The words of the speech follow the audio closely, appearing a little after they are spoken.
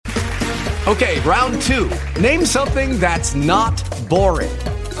Okay, round 2. Name something that's not boring.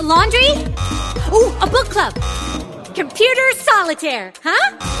 A laundry? Ooh, a book club. Computer solitaire,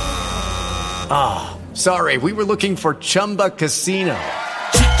 huh? Ah, sorry, we were looking for Chumba Casino.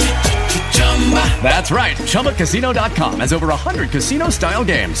 That's right, ChumbaCasino.com has over 100 casino-style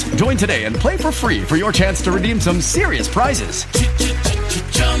games. Join today and play for free for your chance to redeem some serious prizes.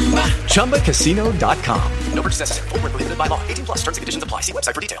 ChumbaCasino.com. No purchase necessary. Void where prohibited by law. 18 plus. Terms and conditions apply. See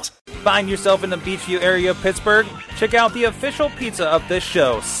website for details. Find yourself in the Beachview area of Pittsburgh? Check out the official pizza of this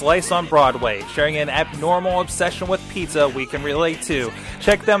show, Slice on Broadway, sharing an abnormal obsession with pizza we can relate to.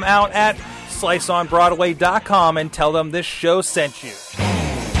 Check them out at sliceonbroadway.com and tell them this show sent you.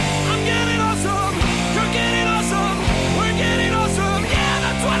 I'm getting awesome, you're getting awesome, we're getting awesome, yeah,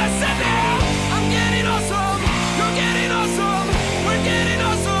 that's what I said now. I'm getting awesome, you're getting awesome, we're getting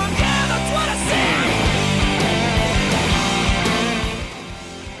awesome, yeah, that's what I said.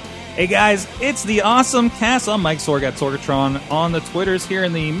 Hey guys, it's the AwesomeCast. I'm Mike Sorg at Sorgatron on the Twitters here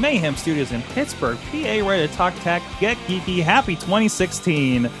in the Mayhem Studios in Pittsburgh, PA, ready to talk tech, get geeky. Happy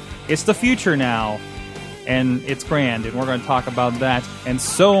 2016. It's the future now, and it's grand, and we're going to talk about that and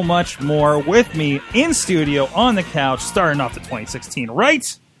so much more. With me in studio on the couch, starting off the 2016 right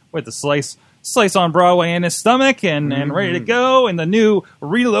with the slice on Broadway in his stomach and ready to go, and the new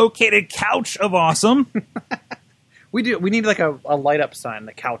relocated couch of awesome. We need like a light up sign,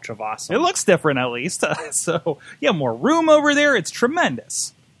 the couch of awesome. It looks different at least. So yeah, more room over there. It's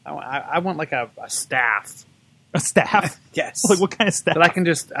tremendous. I want like a staff. A staff? Yes. Like what kind of staff? That I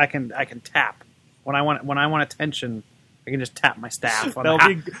can tap when I want attention. I can just tap my staff on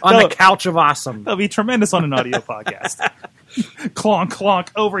the couch of awesome. That'll be tremendous on an audio podcast. Clonk, clonk,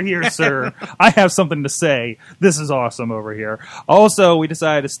 over here, sir. I have something to say. This is awesome over here. Also, we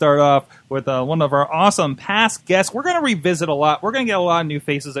decided to start off with one of our awesome past guests. We're going to revisit a lot. We're going to get a lot of new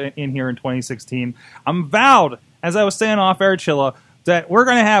faces in here in 2016. I'm vowed, as I was saying off air, Chilla, that we're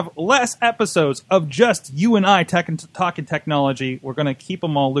going to have less episodes of just you and I talking technology. We're going to keep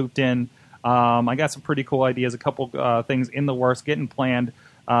them all looped in. I got some pretty cool ideas, a couple things in the works, getting planned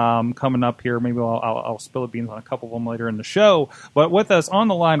coming up here. Maybe I'll spill the beans on a couple of them later in the show. But with us on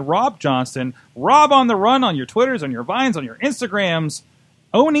the line, Rob Johnston. Rob on the run on your Twitters, on your Vines, on your Instagrams,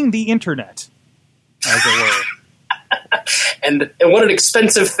 owning the internet, as it were. and what an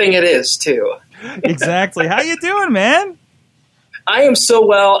expensive thing it is, too. Exactly. How you doing, man? I am so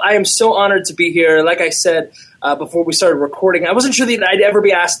well. I am so honored to be here. Like I said before we started recording, I wasn't sure that I'd ever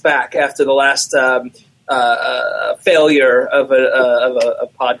be asked back after the last failure of a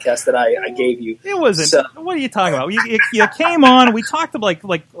podcast that I gave you. It wasn't. So, what are you talking about? You came on. We talked like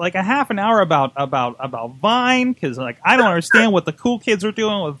a half an hour about Vine, because like I don't understand what the cool kids are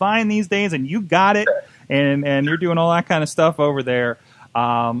doing with Vine these days, and you got it, and you're doing all that kind of stuff over there.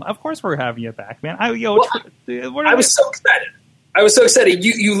 Of course, we're having you back, man. I was so excited. I was so excited.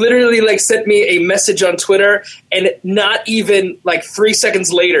 You literally like sent me a message on Twitter, and not even like 3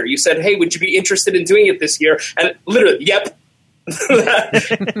 seconds later, you said, "Hey, would you be interested in doing it this year?" And literally, yep,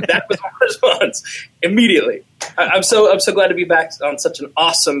 that was my response immediately. I'm so glad to be back on such an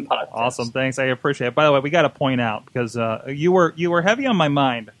awesome podcast. Awesome, thanks. I appreciate it. By the way, we got to point out, because you were heavy on my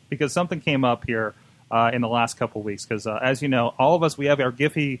mind because something came up here in the last couple of weeks. Because as you know, all of us, we have our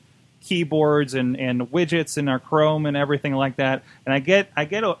Giphy keyboards and widgets in our Chrome and everything like that, and I get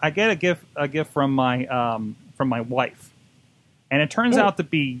a gift from my wife, and it turns out to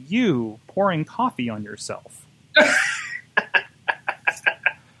be you pouring coffee on yourself.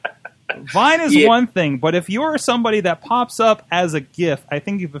 Vine is one thing, but if you're somebody that pops up as a GIF, I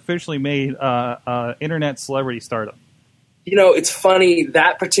think you've officially made internet celebrity stardom. You know, it's funny,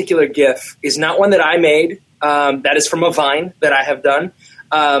 that particular GIF is not one that I made. That is from a Vine that I have done.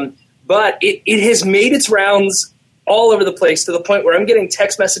 But it has made its rounds all over the place, to the point where I'm getting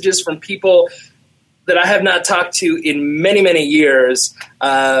text messages from people that I have not talked to in many, many years.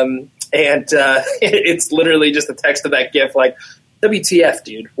 It's literally just a text of that GIF like, WTF,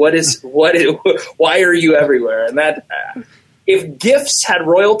 dude, why are you everywhere? And that, if GIFs had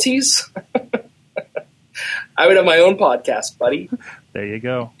royalties, I would have my own podcast, buddy. There you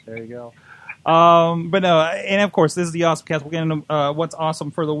go. But no, and of course, this is the AwesomeCast. We'll get into what's awesome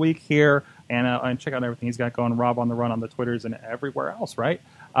for the week here, and check out everything he's got going. Rob on the run on the Twitters and everywhere else, right?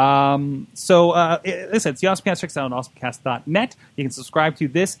 Listen, it's the AwesomeCast. Check us out on awesomecast.net. You can subscribe to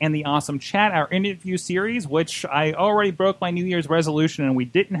this and the Awesome Chat, our interview series, which I already broke my New Year's resolution, and we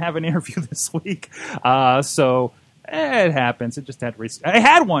didn't have an interview this week. So it happens. It just had I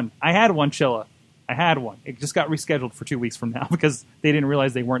had one, Chilla. I had one. It just got rescheduled for 2 weeks from now because they didn't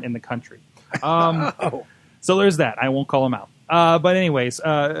realize they weren't in the country. So there's that. I won't call them out. But anyways,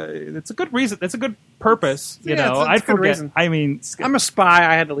 it's a good reason. It's a good purpose. You know, I'd forget. Reason. I mean, I'm a spy.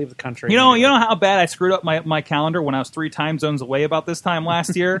 I had to leave the country. You know how bad I screwed up my calendar when I was 3 time zones away about this time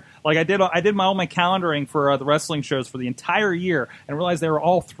last year. Like I did all my calendaring for the wrestling shows for the entire year, and realized they were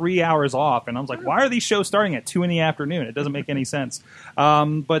all 3 hours off. And I was like, why are these shows starting at 2 p.m? It doesn't make any sense.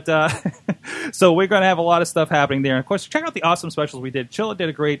 But so we're going to have a lot of stuff happening there. And of course, check out the awesome specials we did. Chilla did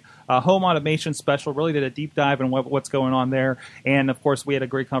a great home automation special. Really did a deep dive in what's going on there. And of course, we had a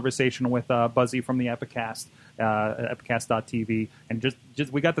great conversation with Buzzy from the Epicast, epicast.tv, and just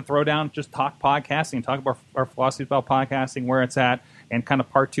we got to throw down, just talk podcasting, talk about our philosophy about podcasting, where it's at, and kind of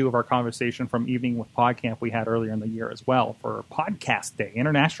part 2 of our conversation from Evening with PodCamp we had earlier in the year as well for Podcast Day,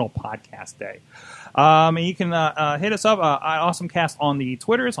 International Podcast Day. And you can hit us up at AwesomeCast on the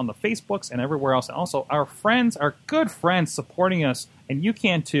Twitters, on the Facebooks, and everywhere else. And also our good friends supporting us, and you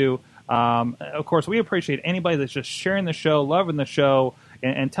can too. Of course, we appreciate anybody that's just sharing the show, loving the show,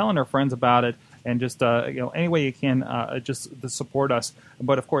 and telling their friends about it, and just any way you can just to support us.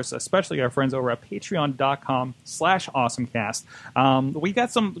 But of course, especially our friends over at patreon.com/awesomecast. We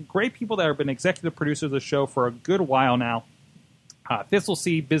got some great people that have been executive producers of the show for a good while now. Thistle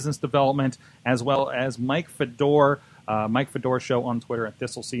C Business Development, as well as Mike Fedor. Mike Fedor Show on Twitter, and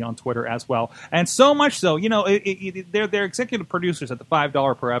Thistle C on Twitter as well. And so much so, they're executive producers at the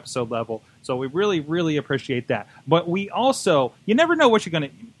 $5 per episode level. So we really, really appreciate that. But we also, you never know what you're going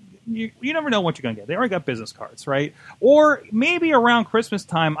to... You never know what you're going to get. They already got business cards, right? Or maybe around Christmas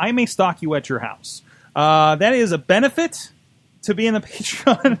time, I may stock you at your house. That is a benefit to being a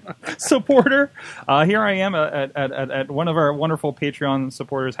Patreon supporter. Here I am at one of our wonderful Patreon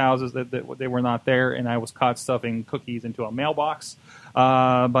supporters' houses that they were not there, and I was caught stuffing cookies into a mailbox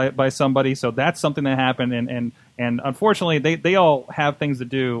by somebody. So that's something that happened, and unfortunately, they all have things to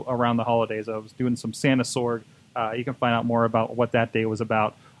do around the holidays. I was doing some Santa Sorg. You can find out more about what that day was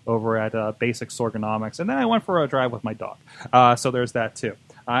about over at Basic Sorgonomics. And then I went for a drive with my dog. So there's that, too.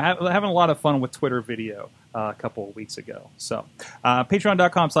 Having a lot of fun with Twitter video a couple of weeks ago. So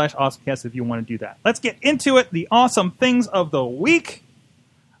patreon.com/awesomecast if you want to do that. Let's get into it. The awesome things of the week.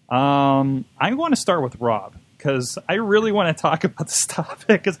 I'm going to start with Rob, because I really want to talk about this topic,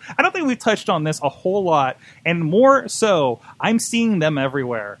 because I don't think we've touched on this a whole lot. And more so, I'm seeing them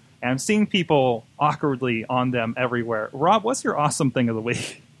everywhere. And I'm seeing people awkwardly on them everywhere. Rob, what's your awesome thing of the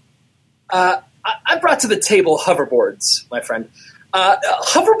week? I brought to the table hoverboards, my friend.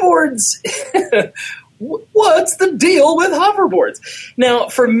 Hoverboards, what's the deal with hoverboards? Now,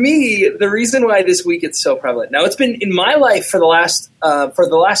 for me, the reason why this week it's so prevalent. Now, it's been in my life for the last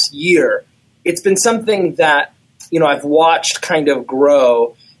year. It's been something that, I've watched kind of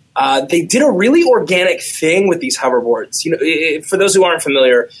grow. They did a really organic thing with these hoverboards. For those who aren't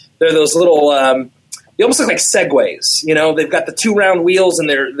familiar, they're those little, they almost look like Segways. They've got the 2 round wheels, and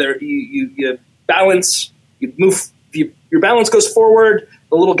you balance, you move, your balance goes forward,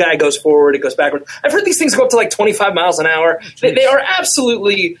 the little guy goes forward, it goes backward. I've heard these things go up to like 25 miles an hour. They are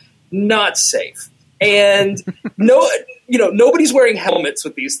absolutely not safe. And nobody's wearing helmets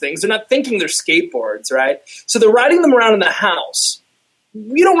with these things. They're not thinking they're skateboards, right? So they're riding them around in the house.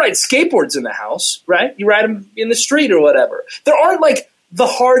 You don't ride skateboards in the house, right? You ride them in the street or whatever. There aren't like the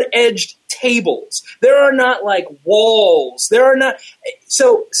hard-edged tables. There are not like walls. There are not.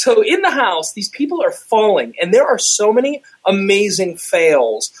 So in the house, these people are falling, and there are so many amazing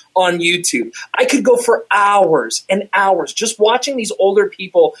fails on YouTube. I could go for hours and hours just watching these older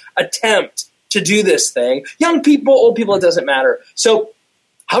people attempt to do this thing. Young people, old people, it doesn't matter. So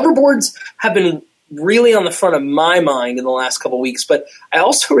hoverboards have been really on the front of my mind in the last couple of weeks, but I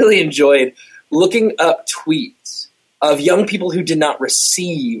also really enjoyed looking up tweets of young people who did not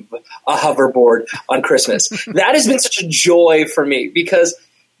receive a hoverboard on Christmas. That has been such a joy for me, because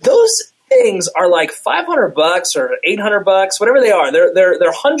those things are like $500 or $800, whatever they are.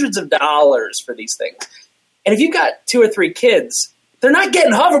 They're hundreds of dollars for these things. And if you've got 2 or 3 kids, they're not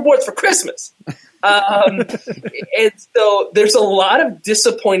getting hoverboards for Christmas. And so there's a lot of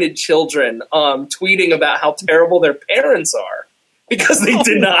disappointed children tweeting about how terrible their parents are because they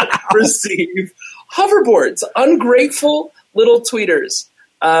did not receive hoverboards. Ungrateful little tweeters.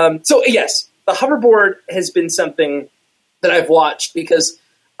 So yes, the hoverboard has been something that I've watched because,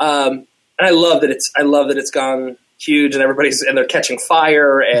 and I love that it's gone huge and and they're catching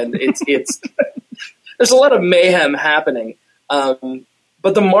fire and it's there's a lot of mayhem happening.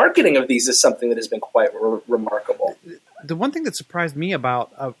 But the marketing of these is something that has been quite remarkable. The one thing that surprised me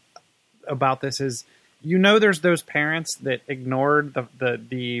about this is, there's those parents that ignored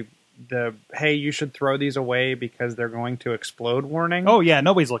the hey, you should throw these away because they're going to explode warning. Oh yeah,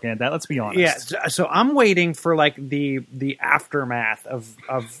 nobody's looking at that. Let's be honest. Yeah, so I'm waiting for like the aftermath of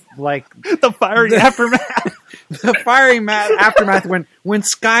like the fiery aftermath. The fiery aftermath when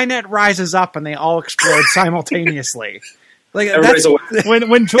Skynet rises up and they all explode simultaneously. Like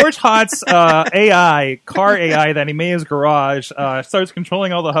when George Hott's AI, car AI that he made in his garage, starts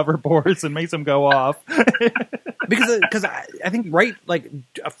controlling all the hoverboards and makes them go off. because I think like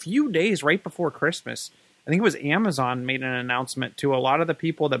a few days right before Christmas, I think it was Amazon made an announcement to a lot of the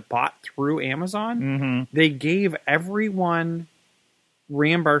people that bought through Amazon. Mm-hmm. They gave everyone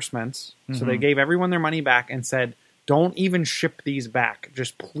reimbursements. Mm-hmm. So they gave everyone their money back and said, don't even ship these back.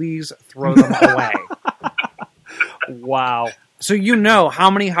 Just please throw them away. Wow. So how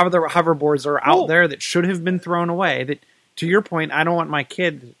many hoverboards are out there that should have been thrown away. That, to your point, I don't want my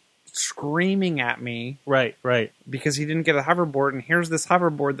kid screaming at me. Right. Because he didn't get a hoverboard, and here's this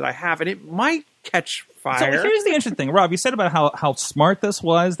hoverboard that I have, and it might catch fire. So here's the interesting thing, Rob. You said about how smart this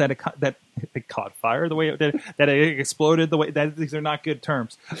was, that it caught fire the way it did, that it exploded the way that these are not good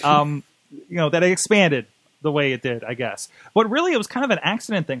terms. That it expanded the way it did, I guess. But really, it was kind of an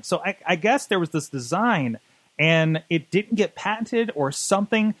accident thing. So I guess there was this design, and it didn't get patented or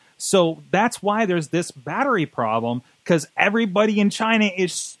something. So that's why there's this battery problem, because everybody in China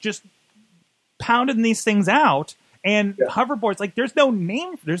is just pounding these things out. And hoverboards, like there's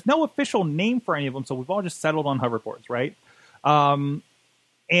no official name for any of them. So we've all just settled on hoverboards, right?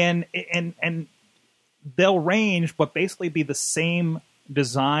 And they'll range, but basically be the same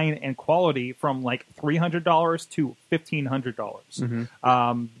design and quality from like $300 to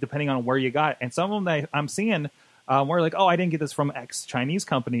 $1,500, depending on where you got it. And some of them that I'm seeing, were like, oh, I didn't get this from X Chinese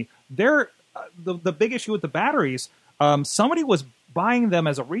company. They're the big issue with the batteries. Somebody was buying them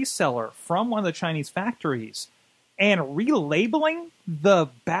as a reseller from one of the Chinese factories and relabeling the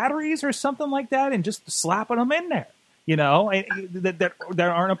batteries or something like that, and just slapping them in there. That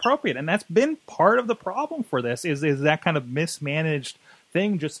aren't appropriate, and that's been part of the problem for this. Is that kind of mismanaged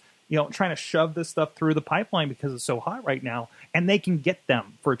thing, just trying to shove this stuff through the pipeline because it's so hot right now, and they can get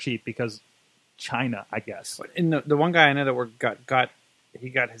them for cheap because China, I guess. And the one guy I know that he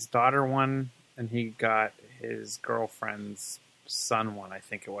got his daughter one, and he got his girlfriend's son one, I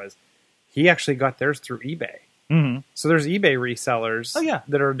think it was. He actually got theirs through eBay. Mm-hmm. So there's eBay resellers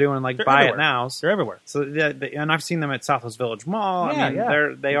that are doing like They're buy everywhere. it nows. They're everywhere. So and I've seen them at Southwest Village Mall. Yeah, I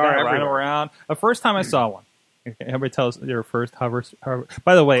mean, they are everywhere. Around. The first time I saw one. Everybody tell us your first hover.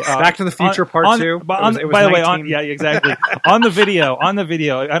 By the way, Back to the Future Part 2. By the way, yeah, exactly. on the video, I don't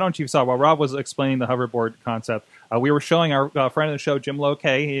know if you saw while Rob was explaining the hoverboard concept. We were showing our friend of the show, Jim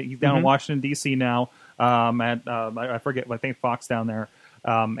Lokay. He's down in Washington D.C. now. At I forget, I think Fox down there,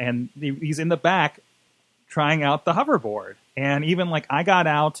 and he's in the back trying out the hoverboard. And even like I got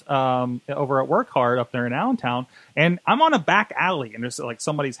out over at Work Hard up there in Allentown, and I'm on a back alley, and there's like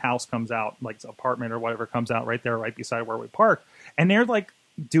somebody's house comes out, like apartment or whatever comes out right there, right beside where we park, and they're like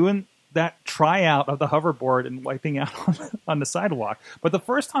doing that tryout of the hoverboard and wiping out on the sidewalk. But the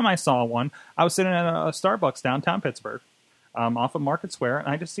first time I saw one, I was sitting at a Starbucks downtown Pittsburgh, off of Market Square, and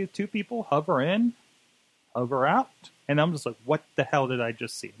I just see two people hover in, hover out. And I'm just like, what the hell did I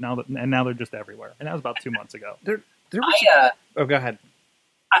just see? Now they're just everywhere. And that was about 2 months ago. Go ahead.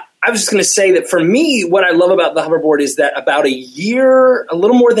 I was just going to say that for me, what I love about the hoverboard is that about a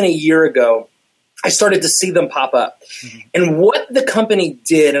little more than a year ago, I started to see them pop up. Mm-hmm. And what the company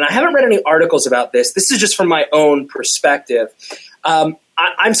did, and I haven't read any articles about this, this is just from my own perspective. I'm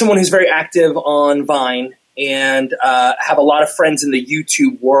someone who's very active on Vine and have a lot of friends in the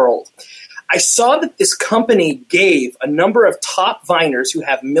YouTube world. I saw that this company gave a number of top Viners who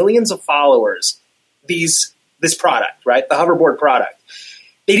have millions of followers this product, right? The hoverboard product.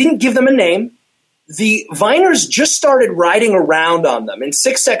 They didn't give them a name. The Viners just started riding around on them in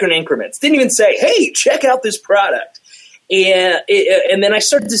 6-second increments. Didn't even say, hey, check out this product. And then I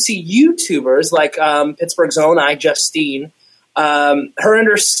started to see YouTubers like Pittsburgh's own Justine. Her and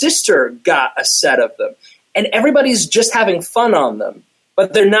her sister got a set of them. And everybody's just having fun on them.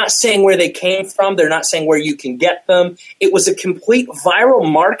 But they're not saying where they came from. They're not saying where you can get them. It was a complete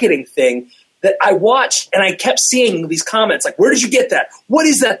viral marketing thing that I watched, and I kept seeing these comments like, where did you get that? What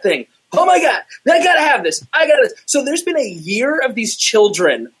is that thing? Oh, my God. I got to have this. I got to. So there's been a year of these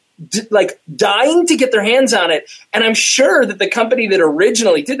children dying to get their hands on it, and I'm sure that the company that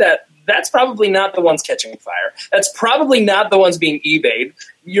originally did that, that's probably not the ones catching fire. That's probably not the ones being eBayed.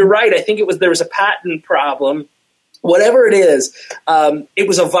 You're right. I think there was a patent problem. Whatever it is, it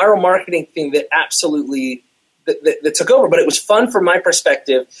was a viral marketing thing that absolutely that took over, but it was fun from my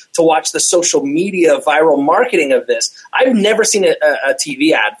perspective to watch the social media viral marketing of this. I've never seen a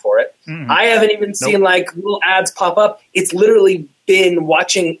TV ad for it. I haven't even seen like little ads pop up. It's literally been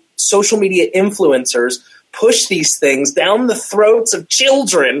watching social media influencers push these things down the throats of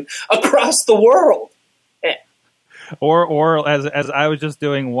children across the world. Or as I was just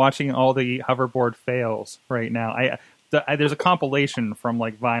doing, watching all the hoverboard fails right now. There's a compilation from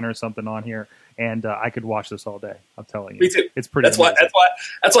like Vine or something on here, and I could watch this all day. I'm telling you, me too. It's pretty. That's why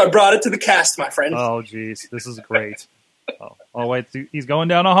I brought it to the cast, my friend. Oh, geez, this is great. Oh wait, he's going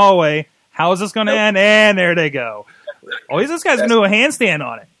down a hallway. How is this going to end? And there they go. Oh, this guy's going to do a handstand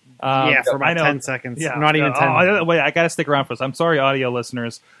on it. For about 10 seconds. Yeah, Not even 10. Wait, I got to stick around for this. I'm sorry, audio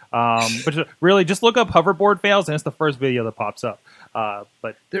listeners. But really, just look up hoverboard fails, and it's the first video that pops up.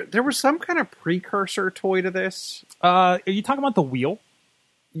 But There was some kind of precursor toy to this. are you talking about the wheel?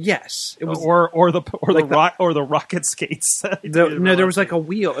 Yes, it was, or the rocket skates. no, there was like a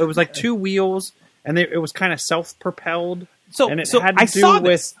wheel. It was like two wheels, and it was kind of self-propelled. And it had to do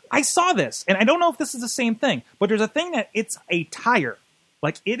with. I saw this, and I don't know if this is the same thing, but there's a thing that it's a tire.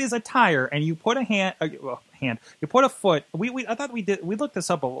 Like it is a tire, and you put you put a foot. I thought we looked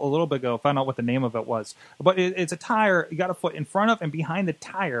this up a little bit ago, found out what the name of it was. But it's a tire. You got a foot in front of and behind the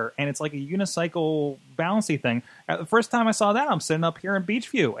tire, and it's like a unicycle bouncy thing. The first time I saw that, I'm sitting up here in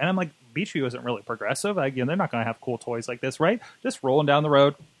Beachview, and I'm like, Beachview isn't really progressive. Again, they're not going to have cool toys like this, right? Just rolling down the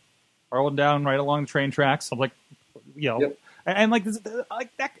road, rolling down right along the train tracks. I'm like, Yep. And like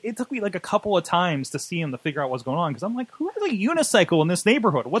that, it took me like a couple of times to see him to figure out what's going on because I'm like, who has a unicycle in this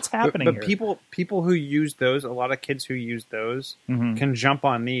neighborhood? What's happening but here? people who use those, a lot of kids who use those can jump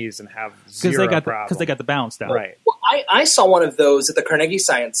on these and have zero problem. Because they got the bounce down. Right. Well, I saw one of those at the Carnegie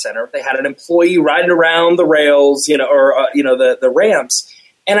Science Center. They had an employee riding around the rails, the ramps.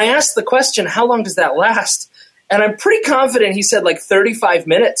 And I asked the question, how long does that last? And I'm pretty confident he said like 35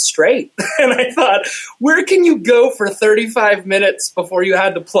 minutes straight. And I thought, where can you go for 35 minutes before you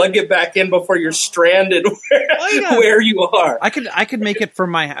had to plug it back in before you're stranded where you are? I could make it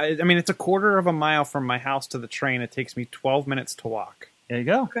from it's a quarter of a mile from my house to the train. It takes me 12 minutes to walk. There you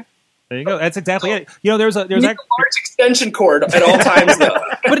go. Okay. There you go. That's exactly it. There's you need a large extension cord at all times though.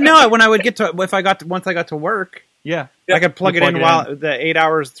 But no, when I would once I got to work, yeah, I could plug it in while the 8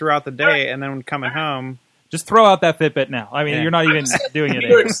 hours throughout the day, and then when coming home. Just throw out that Fitbit now. I mean, you're not even doing it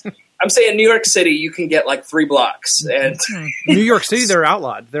anymore. I'm saying New York City, you can get like 3 blocks. And New York City, they're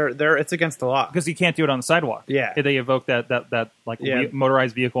outlawed. It's against the law because you can't do it on the sidewalk. Yeah, they evoke that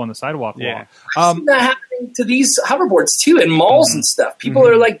motorized vehicle on the sidewalk law. I've seen that happening to these hoverboards too in malls and stuff. People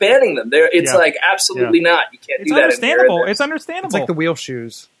are like banning them. It's like absolutely not. You can't do that. Understandable. It's understandable. It's like the wheel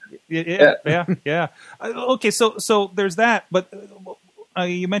shoes. Yeah. Okay, so there's that, but.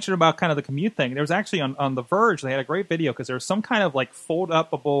 You mentioned about kind of the commute thing. There was actually on The Verge, they had a great video because there was some kind of like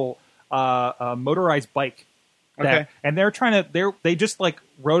fold-upable motorized bike. And they're trying to, they just like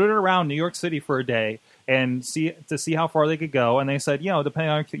rode it around New York City for a day and see how far they could go. And they said, depending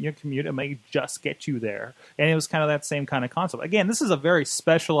on your commute, it may just get you there. And it was kind of that same kind of concept. Again, this is a very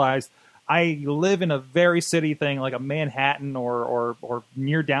specialized, I live in a very city thing like a Manhattan or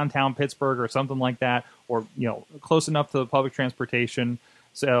near downtown Pittsburgh or something like that, or close enough to the public transportation.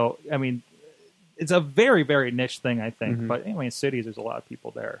 So I mean, it's a very, very niche thing, I think. But anyway, in cities, there's a lot of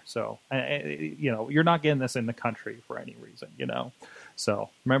people there. So you're not getting this in the country for any reason. So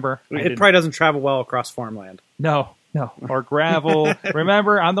remember, it probably doesn't travel well across farmland. No, or gravel.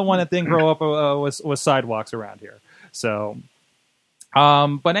 Remember, I'm the one that didn't grow up with sidewalks around here. So.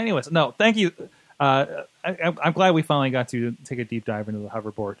 But anyways, no, thank you. I'm glad we finally got to take a deep dive into the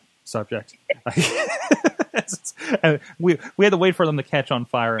hoverboard subject. we had to wait for them to catch on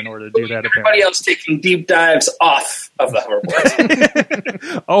fire in order to do that. Everybody else taking deep dives off of the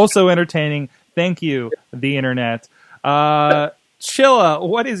hoverboard. Also entertaining. Thank you, the internet. Shilla,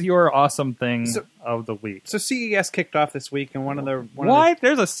 what is your awesome thing of the week? So CES kicked off this week, and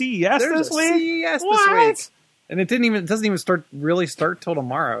there's a CES this week? CES this week. And it doesn't even start till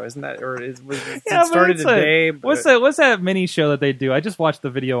tomorrow, isn't that? Or it started today? What's that mini show that they do? I just watched the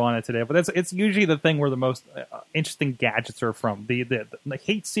video on it today, but it's usually the thing where the most interesting gadgets are from. The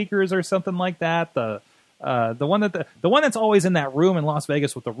hate seekers or something like that. The one that's always in that room in Las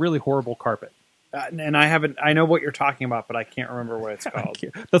Vegas with the really horrible carpet. And I know what you're talking about, but I can't remember what it's called.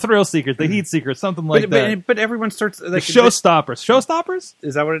 The thrill seekers, the heat seekers, something like that. But everyone starts like the showstoppers. Showstoppers?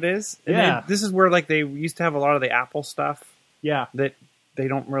 Is that what it is? Yeah. This is where like they used to have a lot of the Apple stuff. Yeah. That they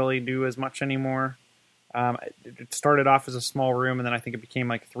don't really do as much anymore. It started off as a small room, and then I think it became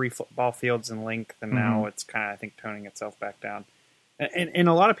like 3 football fields in length, and now it's kind of, I think, toning itself back down. And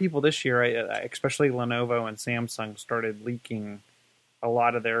a lot of people this year, especially Lenovo and Samsung, started leaking a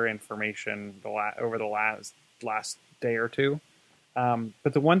lot of their information over the last day or two.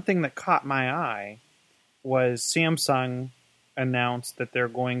 But the one thing that caught my eye was Samsung announced that they're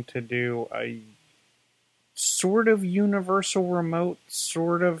going to do a sort of universal remote,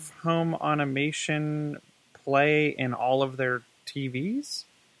 sort of home automation play in all of their TVs.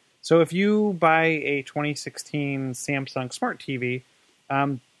 So if you buy a 2016 Samsung Smart TV,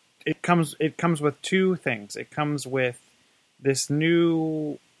 it comes with two things. It comes with this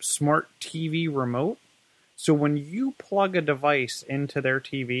new Smart TV remote. So when you plug a device into their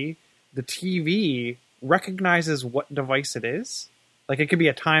TV, the TV recognizes what device it is. Like it could be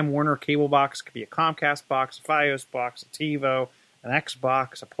a Time Warner cable box, it could be a Comcast box, a Fios box, a TiVo, an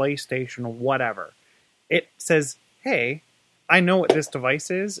Xbox, a PlayStation, whatever. It says, hey, I know what this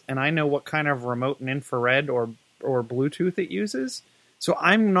device is, and I know what kind of remote and infrared or Bluetooth it uses. So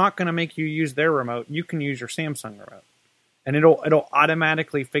I'm not going to make you use their remote. You can use your Samsung remote. And it'll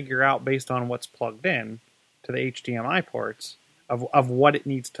automatically figure out based on what's plugged in to the HDMI ports of what it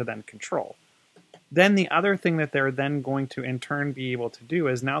needs to then control. Then the other thing that they're then going to in turn be able to do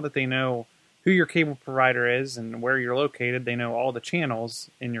is now that they know who your cable provider is and where you're located, they know all the channels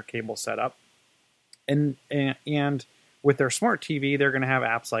in your cable setup. And with their smart TV, they're going to have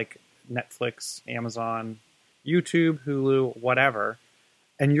apps like Netflix, Amazon, YouTube, Hulu, whatever.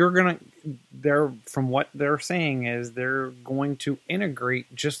 And from what they're saying is they're going to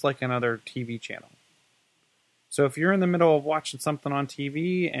integrate just like another TV channel. So if you're in the middle of watching something on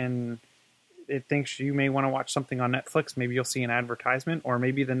TV and it thinks you may want to watch something on Netflix, maybe you'll see an advertisement, or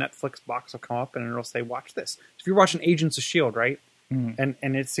maybe the Netflix box will come up and it'll say, watch this. So if you're watching Agents of S.H.I.E.L.D., right? Mm.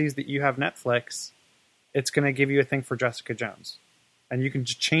 And it sees that you have Netflix, it's going to give you a thing for Jessica Jones. And you can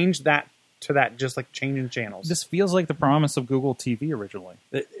just change that to that, just like changing channels. This feels like the promise of Google TV originally.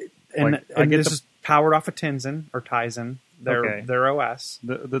 And this is powered off of Tizen, their OS.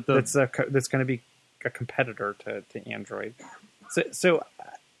 That's going to be a competitor to Android. So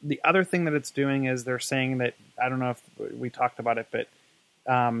the other thing that it's doing is they're saying that, I don't know if we talked about it, but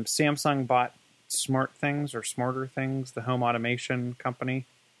Samsung bought Smart Things or Smarter Things, the home automation company.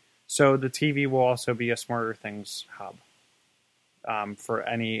 So the TV will also be a Smarter Things hub for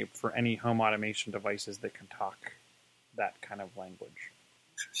any home automation devices that can talk that kind of language.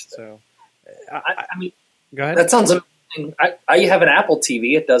 So, I mean, go ahead. That sounds amazing. I have an Apple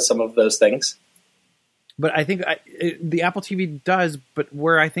TV. It does some of those things. But I think the Apple TV does, but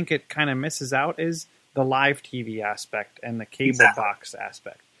where I think it kind of misses out is the live TV aspect and the cable box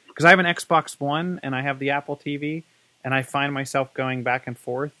aspect. Because I have an Xbox One and I have the Apple TV, and I find myself going back and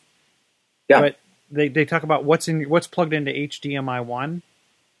forth. Yeah. But they talk about what's plugged into HDMI 1.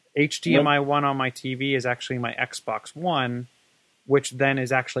 HDMI 1 on my TV is actually my Xbox One, which then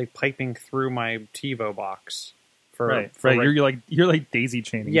is actually piping through my TiVo box. Right. You're like daisy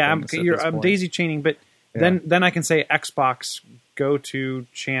chaining. Yeah, I'm daisy chaining, but then I can say Xbox, go to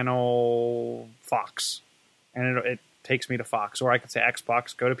channel Fox, and it takes me to Fox. Or I can say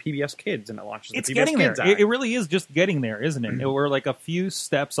Xbox, go to PBS Kids, and it launches the PBS getting Kids there. It really is just getting there, isn't it? We're like a few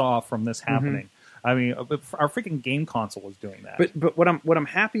steps off from this happening. Mm-hmm. I mean, our freaking game console is doing that. But what I'm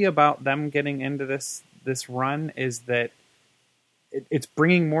happy about them getting into this run is that it's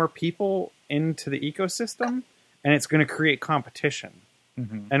bringing more people into the ecosystem, and it's going to create competition.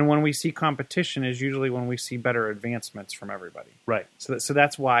 Mm-hmm. And when we see competition is usually when we see better advancements from everybody. Right. So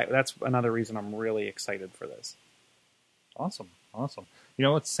that's another reason I'm really excited for this. Awesome. You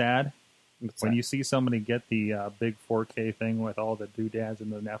know what's sad? When you see somebody get the big 4K thing with all the doodads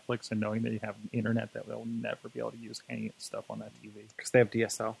and the Netflix, and knowing that you have internet that they'll never be able to use any stuff on that TV. Because they have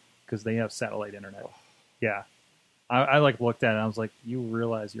DSL. Because they have satellite internet. Oh. Yeah. I looked at it and I was like, you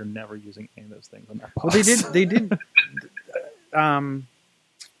realize you're never using any of those things on that box. Well, they did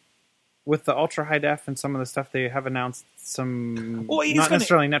with the ultra high def and some of the stuff, they have announced some,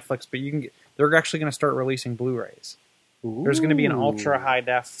 necessarily Netflix, but they're actually going to start releasing Blu-rays. Ooh. There's going to be an ultra high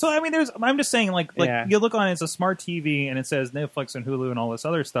def. So I mean, I'm just saying, like you look on it, it's a smart TV and it says Netflix and Hulu and all this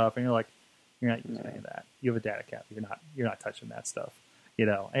other stuff, and you're like, you're not using any of that. You have a data cap. You're not touching that stuff. You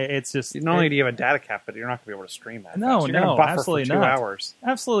know, it's just not only do you have a data cap, but you're not going to be able to stream that. No, absolutely for 2 not. Hours.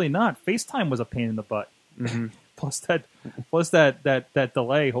 Absolutely not. FaceTime was a pain in the butt. Mm-hmm. plus that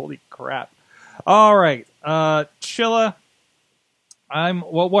delay. Holy crap! All right, Chilla.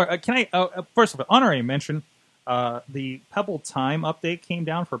 Can I first of all honorary mention the Pebble Time update came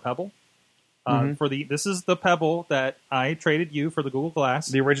down for Pebble. This is the Pebble that I traded you for the Google Glass.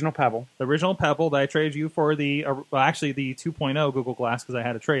 The original Pebble. The original Pebble that I traded you for the 2.0 Google Glass because I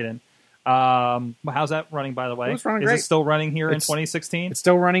had a trade in. How's that running, by the way? It's running Is great. it still running here in 2016? It's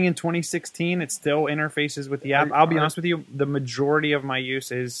still running in 2016. It still interfaces with the app. I'll be honest with you, the majority of my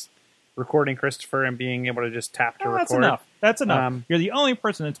use is recording Christopher and being able to just tap to record. That's enough. That's enough. You're the only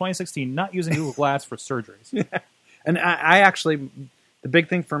person in 2016 not using Google Glass for surgeries. Yeah. And I actually, the big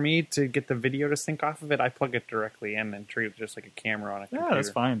thing for me to get the video to sync off of it, I plug it directly in and treat it just like a camera on a computer. Yeah, that's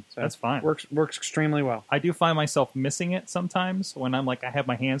fine. So that's fine. Works extremely well. I do find myself missing it sometimes when I'm like, I have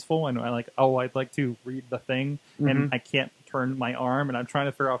my hands full and I'm like, oh, I'd like to read the thing and I can't turn my arm and I'm trying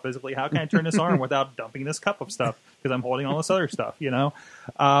to figure out physically how can I turn this arm without dumping this cup of stuff because I'm holding all this other stuff, you know?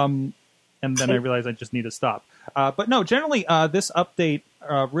 And then I realized I just need to stop. But no, generally, this update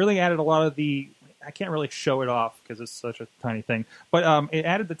really added a lot of the... I can't really show it off because it's such a tiny thing. But it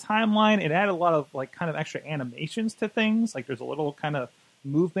added the timeline. It added a lot of like kind of extra animations to things. Like there's a little kind of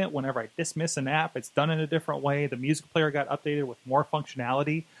movement whenever I dismiss an app. It's done in a different way. The music player got updated with more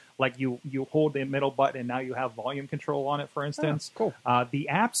functionality. Like you hold the middle button and now you have volume control on it, for instance. Oh, cool. The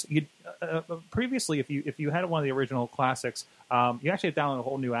apps, previously, if you had one of the original classics, you actually have to download a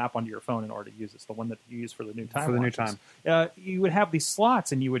whole new app onto your phone in order to use this. The one that you use for the new time. For the new watches. time. You would have these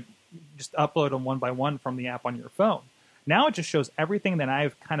slots and you would just upload them one by one from the app on your phone. Now it just shows everything that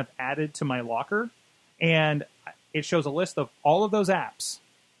I've kind of added to my locker, and it shows a list of all of those apps,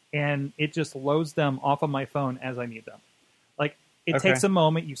 and it just loads them off of my phone as I need them. Like, it takes a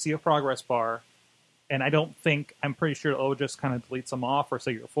moment, you see a progress bar, and I'm pretty sure it'll just kind of delete them off or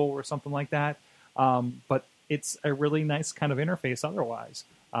say you're full or something like that. But it's a really nice kind of interface otherwise.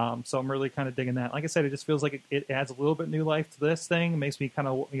 So I'm really kind of digging that. Like I said, it just feels like it adds a little bit new life to this thing. It makes me kind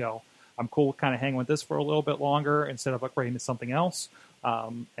of, I'm cool with kind of hanging with this for a little bit longer instead of upgrading to something else.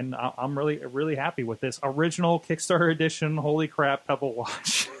 And I'm really, really happy with this original Kickstarter edition. Holy crap, Pebble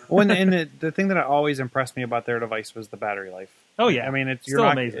Watch. Well, and the thing that always impressed me about their device was the battery life. Oh yeah, I mean, it's still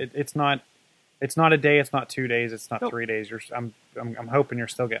amazing. It's not a day. It's not 2 days. It's not 3 days. I'm hoping you're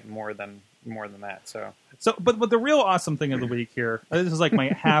still getting more than that. So, but the real awesome thing of the week here. This is like my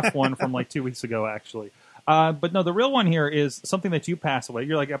half one from like 2 weeks ago, actually. But no, the real one here is something that you pass away.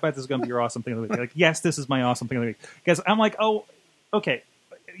 You're like, I bet this is going to be your awesome thing of the week. You're like, yes, this is my awesome thing of the week. Because I'm like, oh, okay.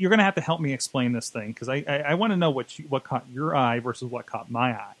 You're going to have to help me explain this thing because I want to know what caught your eye versus what caught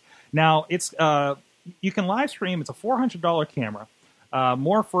my eye. Now, it's you can live stream. It's a $400 camera.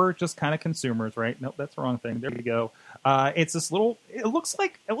 More for just kind of consumers, right? Nope, that's the wrong thing. There we go. It's this little. It looks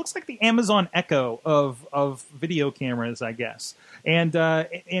like the Amazon Echo of video cameras, I guess. And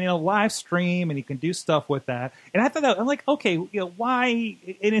it'll live stream, and you can do stuff with that. And I thought that I'm like, okay, why?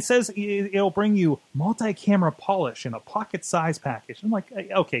 And it says it'll bring you multi-camera polish in a pocket-size package. I'm like,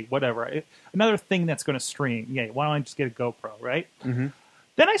 okay, whatever. Another thing that's going to stream. Yeah, why don't I just get a GoPro, right? Mm-hmm.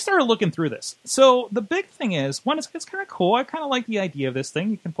 Then I started looking through this. So the big thing is, one, it's kind of cool. I kind of like the idea of this thing.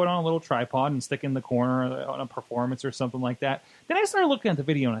 You can put on a little tripod and stick in the corner on a performance or something like that. Then I started looking at the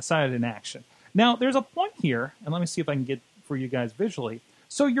video and I saw it in action. Now, there's a point here, and let me see if I can get for you guys visually.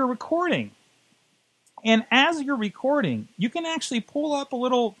 So you're recording. And as you're recording, you can actually pull up a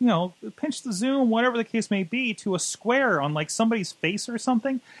little, pinch the zoom, whatever the case may be, to a square on like somebody's face or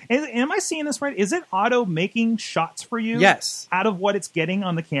something. Am I seeing this right? Is it auto making shots for you? Yes. Out of what it's getting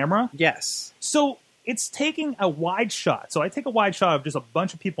on the camera? Yes. So it's taking a wide shot. So I take a wide shot of just a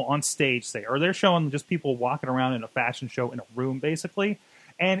bunch of people on stage, say, or they're showing just people walking around in a fashion show in a room, basically.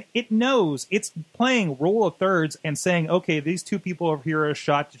 And it knows it's playing rule of thirds and saying, okay, these two people over here are a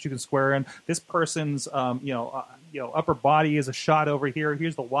shot that you can square in. This person's, upper body is a shot over here.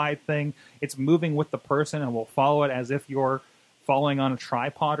 Here's the wide thing. It's moving with the person, and we'll follow it as if you're following on a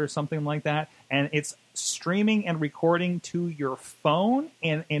tripod or something like that. And it's streaming and recording to your phone.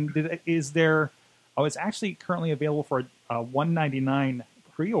 And is there? Oh, it's actually currently available for a $199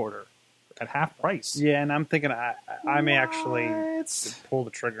 pre-order. At half price. Yeah, and I'm thinking I may actually pull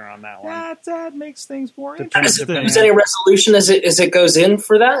the trigger on that one. That makes things more Does interesting. it any resolution as it goes in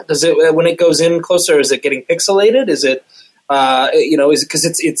for that? Does it when it goes in closer? Is it getting pixelated? Is it is it because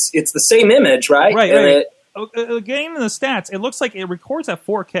it's the same image, right? Right. Getting into the stats, it looks like it records at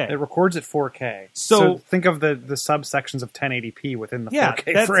 4K. It records at 4K. So think of the subsections of 1080p within the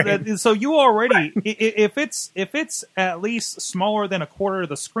 4K frame. So you already, if it's at least smaller than a quarter of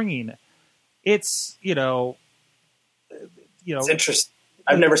the screen. It's it's interesting.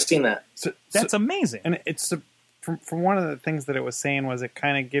 I've never seen that. That's amazing. And it's from one of the things that it was saying was it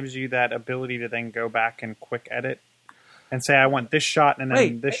kind of gives you that ability to then go back and quick edit and say I want this shot and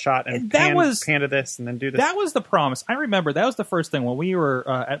then this shot and pan to this and then do this. That was the promise. I remember that was the first thing when we were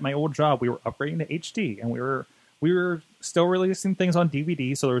at my old job. We were upgrading to HD and we were still releasing things on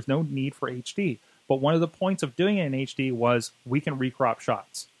DVD, so there was no need for HD. But one of the points of doing it in HD was we can recrop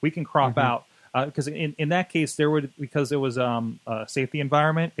shots. We can crop out. Because in that case, because it was a safety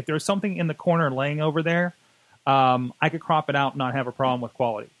environment, if there was something in the corner laying over there, I could crop it out and not have a problem with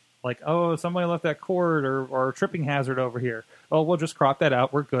quality. Like, oh, somebody left that cord or a tripping hazard over here. Oh, we'll just crop that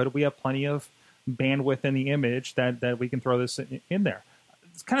out. We're good. We have plenty of bandwidth in the image that we can throw this in there.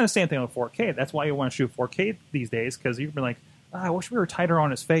 It's kind of the same thing with 4K. That's why you want to shoot 4K these days, because you've been like, I wish we were tighter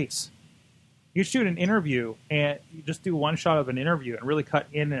on his face. You shoot an interview and you just do one shot of an interview and really cut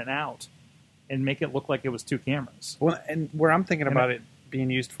in and out and make it look like it was two cameras. Well, and where I'm thinking about it being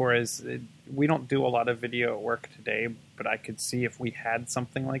used for is we don't do a lot of video at work today, but I could see if we had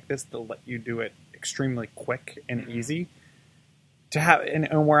something like this to let you do it extremely quick and easy. To have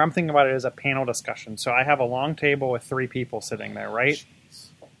and where I'm thinking about it is a panel discussion. So I have a long table with 3 people sitting there, right? Jeez.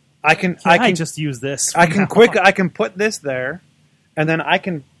 I can just use this. I can put this there, and then I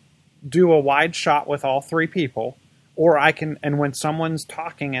can do a wide shot with all 3 people. Or I can, and when someone's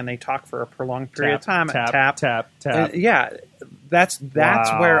talking and they talk for a prolonged period of time, tap. Yeah, that's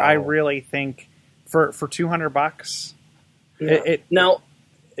Wow. where I really think for $200,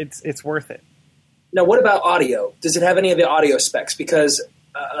 it's worth it. Now, what about audio? Does it have any of the audio specs? Because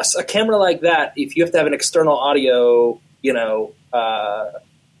a camera like that, if you have to have an external audio,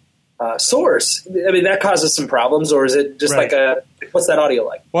 source, I mean, that causes some problems, or is it just Right. what's that audio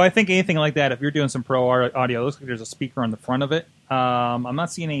like? Well, I think anything like that, if you're doing some pro audio, it looks like there's a speaker on the front of it. I'm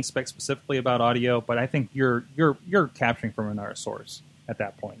not seeing any specs specifically about audio, but I think you're capturing from another source at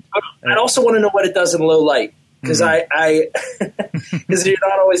that point. I'd also want to know what it does in low light, because because you're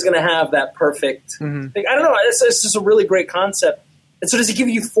not always going to have that perfect thing. I don't know. It's just a really great concept. And so, does it give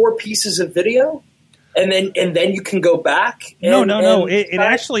you 4 pieces of video? And then you can go back. No. It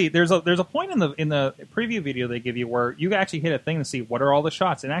actually there's a point in the preview video they give you where you actually hit a thing to see what are all the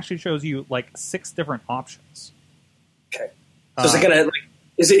shots. It actually shows you like 6 different options. Okay. So is it gonna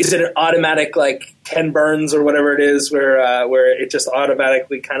is it an automatic like Ken Burns or whatever it is where it just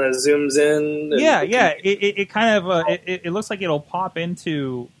automatically kind of zooms in? It kind of it looks like it'll pop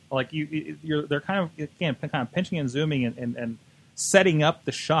into like they're kind of pinching and zooming and setting up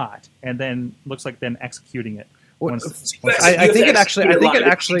the shot, and then looks like then executing it. I think it actually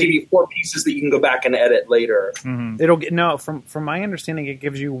give you 4 pieces that you can go back and edit later. It'll get from my understanding, it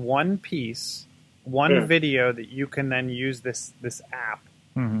gives you one piece, video that you can then use this app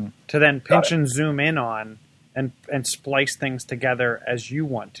to then pinch and zoom in on and splice things together as you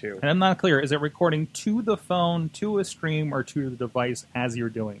want to. And I'm not clear, is it recording to the phone, to a stream, or to the device as you're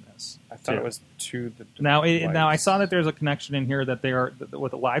doing this? I thought it was to the device. Now I saw that there's a connection in here that they are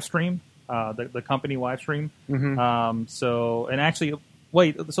with a live stream, the company live stream. So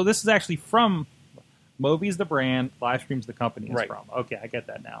this is actually from Movi's the brand, live stream's the company is from. Okay, I get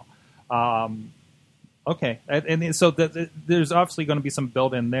that now. Okay, and so there's obviously going to be some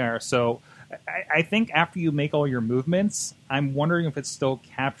built in there. So I think after you make all your movements, I'm wondering if it's still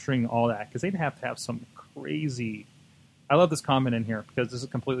capturing all that, because they'd have to have some crazy. I love this comment in here because this is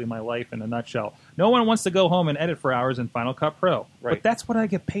completely my life in a nutshell. No one wants to go home and edit for hours in Final Cut Pro, but that's what I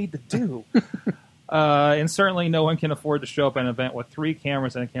get paid to do. And certainly no one can afford to show up at an event with 3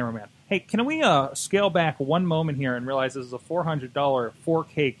 cameras and a cameraman. Hey, can we scale back one moment here and realize this is a $400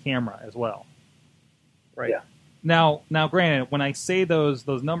 4K camera as well? Right. Yeah. Now, granted, when I say those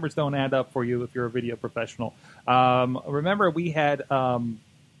numbers don't add up for you if you're a video professional. Remember, we had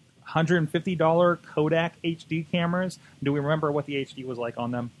 $150 Kodak HD cameras. Do we remember what the HD was like on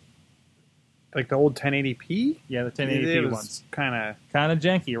them? Like the old 1080p? Yeah, the 1080p ones. Kind of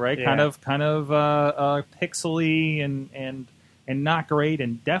janky, right? Yeah. Kind of pixely and not great,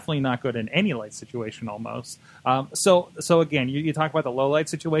 and definitely not good in any light situation almost. So again, you talk about the low light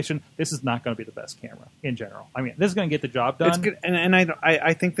situation. This is not going to be the best camera in general. I mean, this is going to get the job done. It's good, and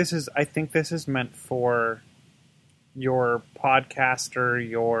I think this is meant for your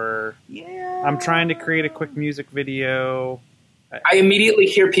podcaster. I'm trying to create a quick music video. I immediately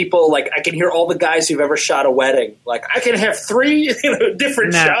hear people like I can hear all the guys who've ever shot a wedding. Like I can have 3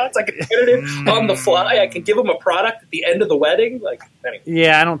 different shots. I can edit it on the fly. I can give them a product at the end of the wedding. Like anyway.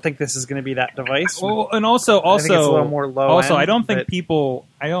 Yeah, I don't think this is going to be that device. Well, and also I think it's a little more low. Also, end, I don't think people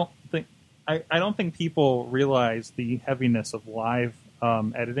realize the heaviness of live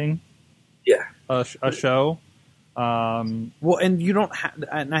editing. Yeah, a show. Well, and you don't have.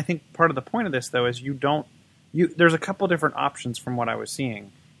 And I think part of the point of this though is you don't. There's a couple different options from what I was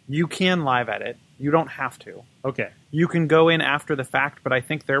seeing. You can live edit. You don't have to. Okay. You can go in after the fact, but I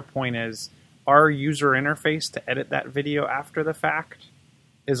think their point is our user interface to edit that video after the fact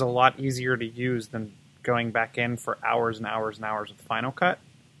is a lot easier to use than going back in for hours and hours and hours of Final Cut.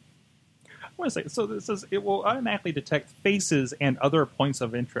 want to say, so this is, it will automatically detect faces and other points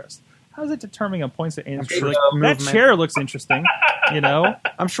of interest. How is it determining a points of interest? sure That chair looks interesting,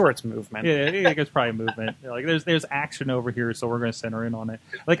 I'm sure it's movement. Yeah, I think it's probably movement. Like there's action over here, so we're going to center in on it.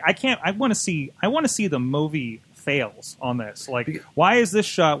 Like I want to see the movie fails on this. Like, why is this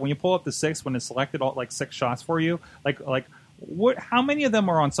shot when you pull up the 6 when it's selected all like 6 shots for you? Like what? How many of them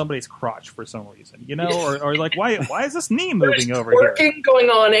are on somebody's crotch for some reason? Or like why is this knee moving over here? Twerking going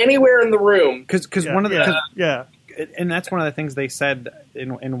on anywhere in the room. Because one of the yeah. And that's one of the things they said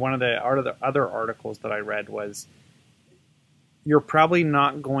in one of the other articles that I read was you're probably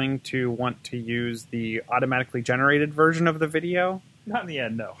not going to want to use the automatically generated version of the video. Not in the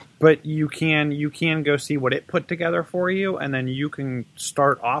end, no. But you can go see what it put together for you, and then you can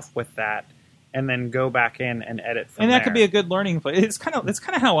start off with that, and then go back in and edit from And that there. could be a good learning place. It's kind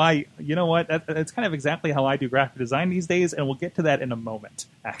of how I, it's kind of exactly how I do graphic design these days, and we'll get to that in a moment.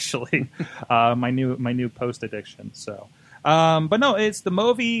 Actually, my new post addiction. So, but no, it's the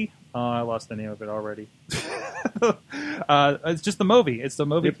movie. I lost the name of it already. It's just the movie. It's the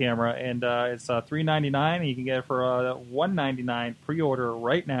movie camera, and it's $399, and you can get it for $199 pre-order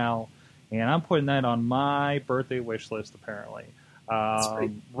right now. And I'm putting that on my birthday wish list. Apparently.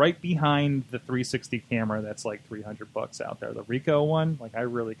 Right behind the 360 camera that's like $300 out there. The Ricoh one, like I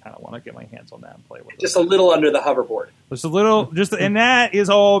really kind of want to get my hands on that and play with it. Just a little under the hoverboard. Just a little, and that is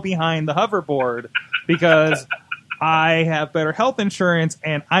all behind the hoverboard because I have better health insurance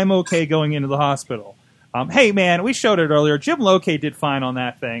and I'm okay going into the hospital. Hey man, we showed it earlier. Jim Loke did fine on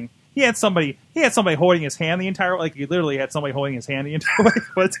that thing. He had somebody holding his hand the entire way. Like he literally had somebody holding his hand the entire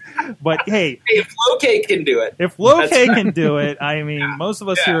way. But hey, if Loke can do it, can do it, I mean, most of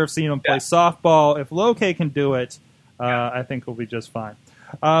us here have seen him play softball. If Loke can do it, I think we'll be just fine.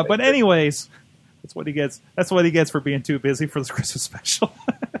 But anyways, that's what he gets. That's what he gets for being too busy for this Christmas special.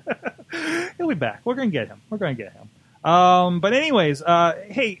 He'll be back. We're gonna get him. But anyways,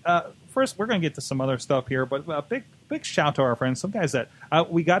 hey. First, we're going to get to some other stuff here, but big shout to our friends, some guys that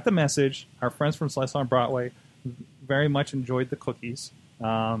we got the message. Our friends from Slice on Broadway very much enjoyed the cookies.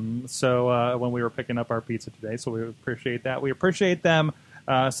 So when we were picking up our pizza today, so we appreciate that. We appreciate them.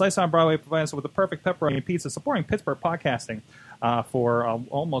 Slice on Broadway provides us with the perfect pepperoni pizza, supporting Pittsburgh podcasting for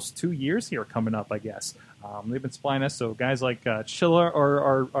almost 2 years here coming up, I guess. They've been supplying us, so guys like Chilla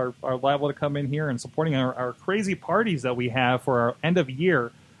are liable to come in here and supporting our crazy parties that we have for our end of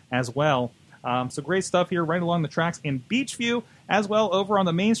year as well. So great stuff here right along the tracks in Beachview, as well over on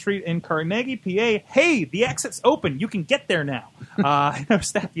the main street in Carnegie, PA. Hey, the exit's open. You can get there now. I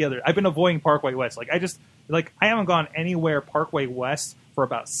noticed that the other. I've been avoiding Parkway West. I haven't gone anywhere Parkway West for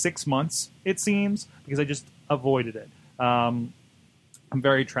about 6 months, it seems, because I just avoided it. I'm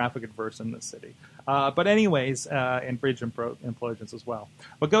very traffic adverse in this city. But anyways, and bridge implosions as well.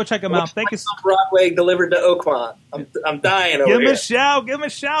 But go check them out. Thank you. Broadway delivered to Oakmont. I'm dying over here. Give him a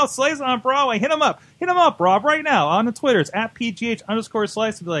shout. Slice on Broadway. Hit him up, Rob, right now on the Twitters at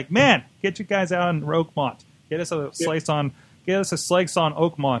PGH_Slice. And be like, man, get you guys out in Oakmont. Get us a slice on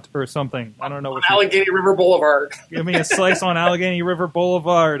Oakmont or something. I don't know what. Allegheny River Boulevard. Give me a slice on Allegheny River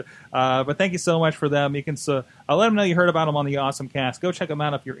Boulevard. But thank you so much for them. You can I'll let them know you heard about them on the AwesomeCast. Go check them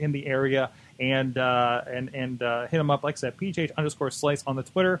out if you're in the area. And hit them up, like I said, PGH_Slice on the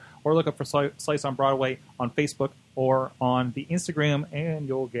Twitter, or look up for Slice on Broadway on Facebook or on the Instagram, and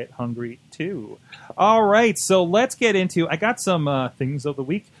you'll get hungry too. All right, so let's get into. I got some things of the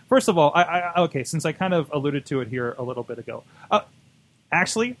week. First of all, okay, since I kind of alluded to it here a little bit ago.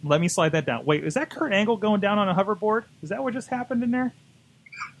 Actually, let me slide that down. Wait, is that Kurt Angle going down on a hoverboard? Is that what just happened in there?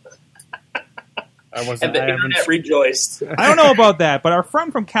 And the internet rejoiced. I don't know about that, but our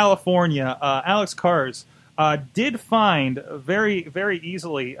friend from California, Alex Cars, did find very, very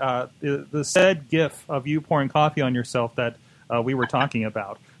easily the said GIF of you pouring coffee on yourself that we were talking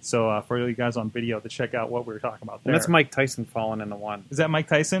about. So for you guys on video to check out what we were talking about there. And that's Mike Tyson falling in the one. Is that Mike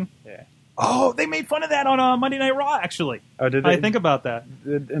Tyson? Yeah. Oh, they made fun of that on Monday Night Raw, actually. Oh, did they? I think about that.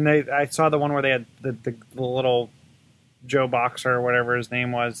 And I saw the one where they had the little Joe Boxer or whatever his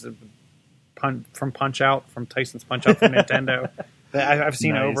name was, from Punch-Out, from Tyson's Punch-Out from Nintendo. I've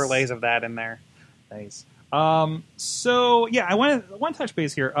seen overlays of that in there. Nice. So, yeah, I want to touch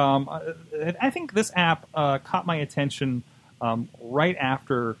base here. I think this app caught my attention right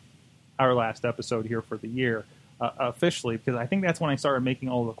after our last episode here for the year, officially, because I think that's when I started making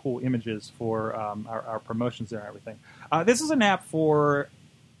all the cool images for our promotions and everything. This is an app for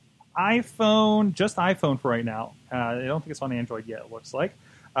iPhone, just iPhone for right now. I don't think it's on Android yet, it looks like.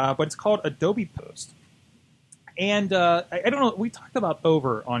 But it's called Adobe Post. And I don't know, we talked about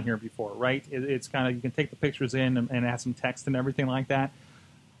Over on here before, right? It's kind of, you can take the pictures in and add some text and everything like that.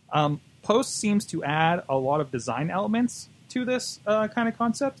 Post seems to add a lot of design elements to this kind of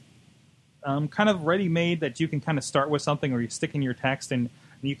concept. Kind of ready-made that you can kind of start with something, or you stick in your text and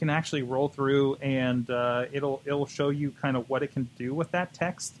you can actually roll through, and it'll show you kind of what it can do with that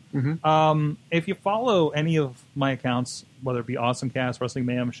text. If you follow any of my accounts, whether it be AwesomeCast, Wrestling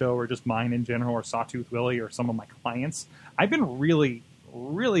Mayhem Show, or just mine in general, or Sawtooth Willie, or some of my clients, I've been really,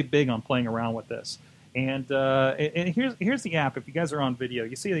 really big on playing around with this. And here's the app. If you guys are on video,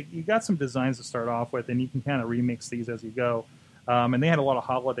 you see that you got some designs to start off with, and you can kind of remix these as you go. And they had a lot of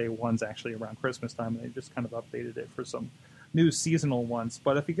holiday ones actually around Christmas time, and they just kind of updated it for some new seasonal ones.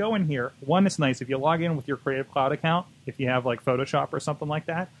 But if you go in here, one, it's nice. If you log in with your Creative Cloud account, if you have like Photoshop or something like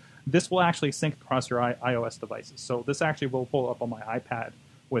that, this will actually sync across your iOS devices. So this actually will pull up on my iPad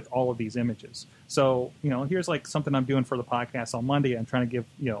with all of these images. So, here's like something I'm doing for the podcast on Monday. I'm trying to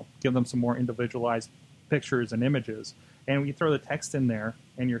give them some more individualized pictures and images. And you throw the text in there,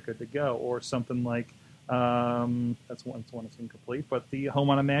 and you're good to go. Or something like, that's one that's incomplete, but the home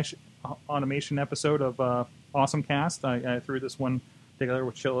automation episode of AwesomeCast, I threw this one together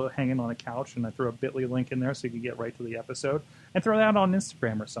with Chilla hanging on a couch, and I threw a bit.ly link in there so you can get right to the episode and throw that on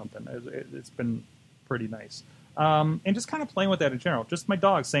Instagram or something. It's been pretty nice. And just kind of playing with that in general. Just my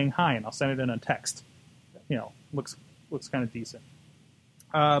dog saying hi, and I'll send it in a text. Looks kind of decent.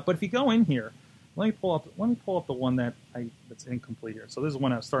 But if you go in here, let me pull up the one that's incomplete here. So this is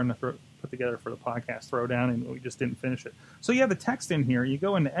one I was starting to put together for the podcast throwdown, and we just didn't finish it. So you have the text in here. You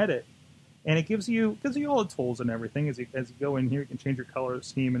go into edit, and it gives you all the tools and everything. As you go in here, you can change your color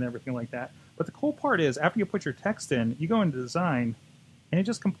scheme and everything like that. But the cool part is, after you put your text in, you go into design, and it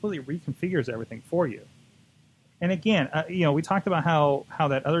just completely reconfigures everything for you. And again, we talked about how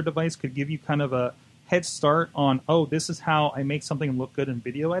that other device could give you kind of a head start on, this is how I make something look good in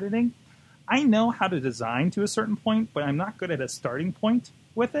video editing. I know how to design to a certain point, but I'm not good at a starting point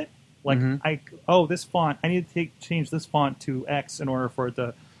with it. Like, this font, I need to change this font to X in order for it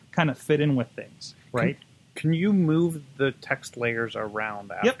to kind of fit in with things, right? Can you move the text layers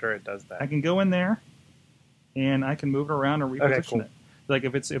around after it does that? I can go in there, and I can move it around and reposition it. Like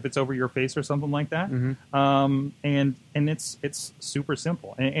if it's over your face or something like that. And it's super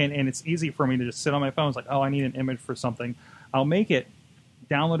simple, and it's easy for me to just sit on my phone. It's like, I need an image for something. I'll make it,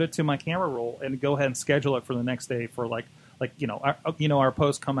 download it to my camera roll, and go ahead and schedule it for the next day for our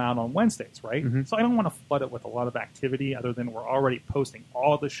posts come out on Wednesdays, right? So I don't want to flood it with a lot of activity other than we're already posting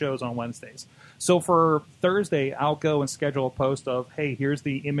all the shows on Wednesdays. So for Thursday, I'll go and schedule a post of, hey, here's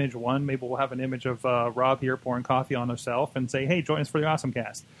the image one. Maybe we'll have an image of Rob here pouring coffee on herself and say, hey, join us for the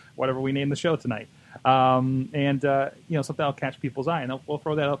AwesomeCast, whatever we name the show tonight. Something that'll catch people's eye, and we'll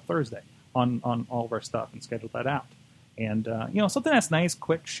throw that up Thursday on all of our stuff and schedule that out. And, something that's nice,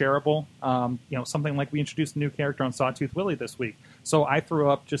 quick, shareable, something like we introduced a new character on Sawtooth Willie this week. So I threw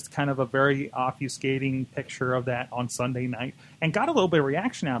up just kind of a very obfuscating picture of that on Sunday night and got a little bit of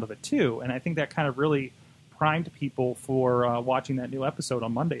reaction out of it, too. And I think that kind of really primed people for watching that new episode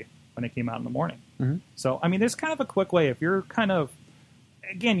on Monday when it came out in the morning. So, there's kind of a quick way. If you're kind of,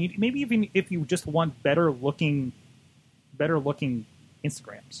 again, maybe even if you just want better looking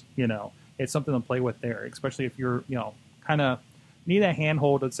Instagrams, it's something to play with there, especially if you're, kind of need a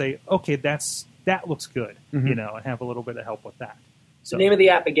handhold and say, okay, that looks good, and have a little bit of help with that. So, the name of the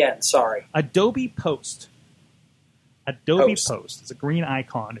app again, sorry. Adobe Post. Post. It's a green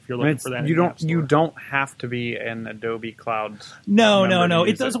icon if you're looking for that. You don't have to be an Adobe Cloud. No.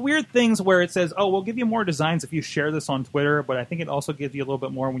 It does weird things where it says, we'll give you more designs if you share this on Twitter, but I think it also gives you a little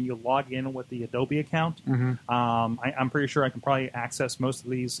bit more when you log in with the Adobe account. I'm pretty sure I can probably access most of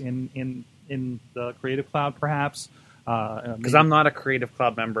these in the Creative Cloud, perhaps. Because I'm not a Creative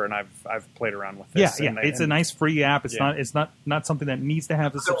Cloud member, and I've played around with this. It's a nice free app. It's not something that needs to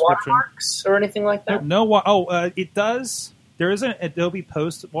have a subscription. Watermarks or anything like that? It does. There is an Adobe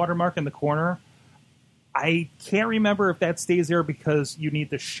Post watermark in the corner. I can't remember if that stays there because you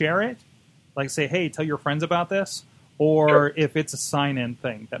need to share it, like say, hey, tell your friends about this, or if it's a sign-in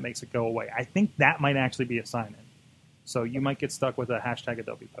thing that makes it go away. I think that might actually be a sign-in, so you might get stuck with a hashtag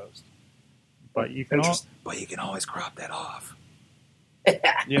Adobe Post. But you can always crop that off.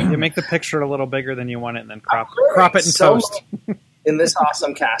 You make the picture a little bigger than you want it, and then crop it in post. In this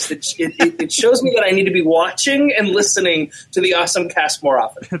AwesomeCast, it shows me that I need to be watching and listening to the AwesomeCast more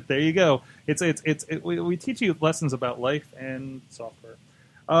often. There you go. We teach you lessons about life and software.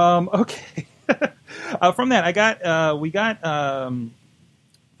 Okay. From that, we got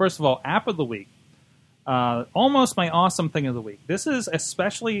first of all, app of the week. Almost my awesome thing of the week. This is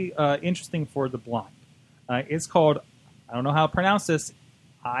especially interesting for the blind. It's called, I don't know how to pronounce this,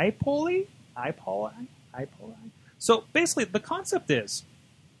 iPoli. So basically, the concept is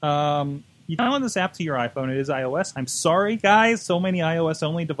You download this app to your iPhone. It is iOS. I'm sorry, guys, so many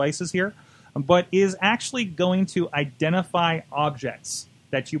iOS-only devices here, but is actually going to identify objects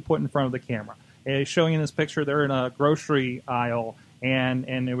that you put in front of the camera. It's showing in this picture, they're in a grocery aisle, and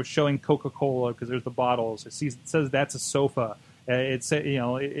it was showing Coca-Cola because there's the bottles. It says that's a sofa. And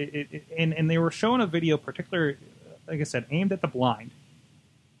they were showing a video, particularly, like I said, aimed at the blind,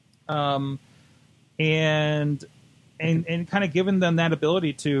 and kind of giving them that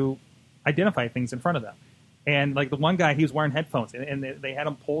ability to identify things in front of them. And like the one guy, he was wearing headphones, and they had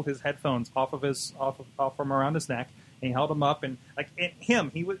him pull his headphones off from around his neck, and he held them up, and like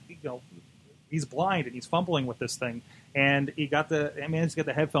he was, he's blind and he's fumbling with this thing, and he managed to get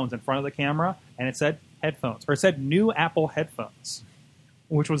the headphones in front of the camera, and it said headphones, or it said new Apple headphones,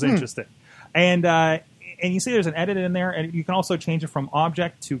 which was interesting. And you see there's an edit in there, and you can also change it from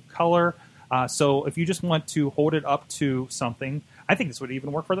object to color. So if you just want to hold it up to something, I think this would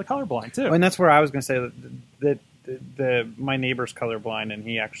even work for the colorblind too. And that's where I was going to say that my neighbor's colorblind, and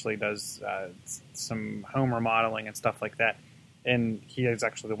he actually does some home remodeling and stuff like that. And he is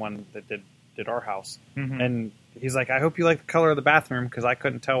actually the one that did our house. Mm-hmm. And he's like, I hope you like the color of the bathroom because I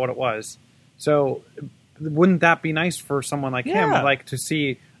couldn't tell what it was. So wouldn't that be nice for someone like him, like to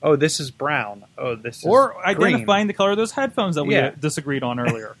see? Oh, this is brown. Oh, this is or green. Identifying the color of those headphones that we disagreed on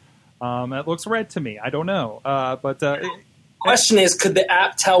earlier. It looks red to me. I don't know, but. Question is, could the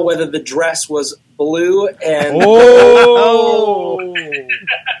app tell whether the dress was blue and or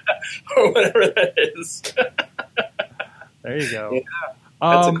whatever that is? There you go. Yeah,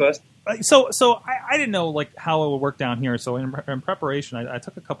 that's a question. So I didn't know like how it would work down here. So in preparation, I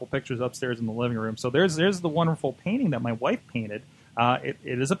took a couple pictures upstairs in the living room. So there's the wonderful painting that my wife painted. It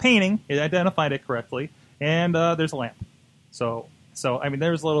is a painting. It identified it correctly, and there's a lamp. So I mean,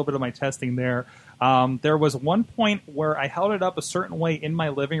 there's a little bit of my testing there. There was one point where I held it up a certain way in my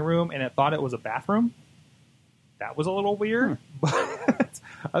living room, and it thought it was a bathroom. That was a little weird, but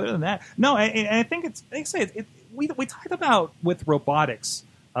other than that, no. I think it's. Like I say, we talked about with robotics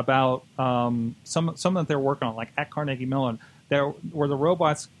about some that they're working on, like at Carnegie Mellon, where the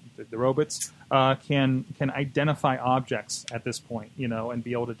robots can identify objects at this point, and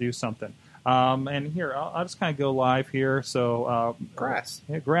be able to do something. And here, I'll just kind of go live here. So grass,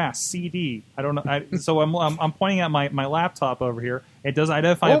 CD. I don't know. So I'm pointing at my laptop over here. It does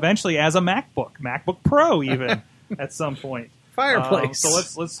identify eventually as a MacBook Pro, even at some point. Fireplace.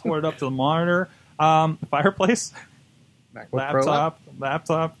 So let's hold it up to the monitor. Fireplace. MacBook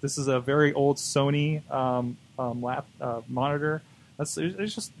laptop. This is a very old Sony monitor. Let's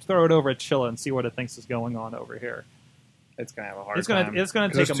just throw it over at Chilla and see what it thinks is going on over here. It's going to have a hard time. It's going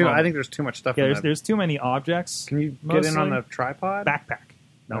to take a moment. I think there's too much stuff. Yeah, there's too many objects. Can you get in on the tripod? Backpack.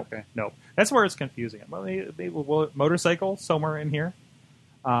 No. Okay. No. That's where it's confusing. Motorcycle somewhere in here.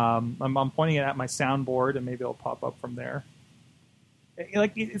 I'm pointing it at my soundboard, and maybe it'll pop up from there.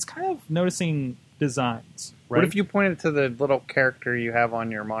 It's kind of noticing designs, right? What if you pointed to the little character you have on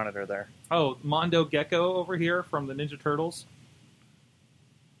your monitor there? Oh, Mondo Gecko over here from the Ninja Turtles.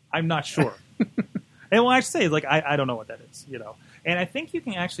 I'm not sure. And I say, I don't know what that is, And I think you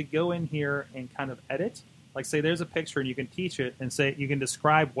can actually go in here and kind of edit. Like, say, there's a picture, and you can teach it and say you can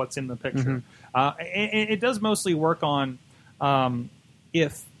describe what's in the picture. Mm-hmm. And it does mostly work on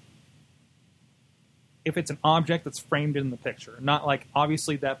if it's an object that's framed in the picture. Not like,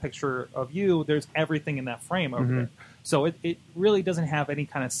 obviously, that picture of you, there's everything in that frame over there. So it really doesn't have any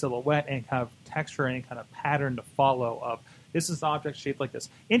kind of silhouette, any kind of texture, any kind of pattern to follow of, this is an object shaped like this.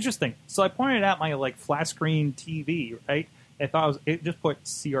 Interesting. So I pointed out my flat screen TV, right? I thought it just put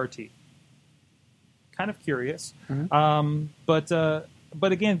CRT. Kind of curious. Mm-hmm.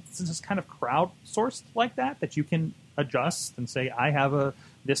 But again, since it's kind of crowdsourced like that you can adjust and say, I have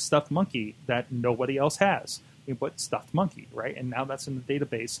this stuffed monkey that nobody else has. You put stuffed monkey, right? And now that's in the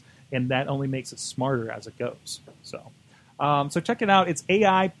database, and that only makes it smarter as it goes. So check it out. It's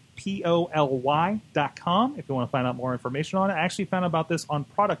AIPOLY.com if you want to find out more information on it. I actually found out about this on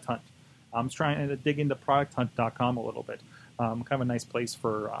Product Hunt. I'm trying to dig into producthunt.com a little bit. Kind of a nice place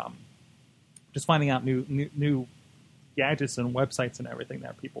for just finding out new gadgets and websites and everything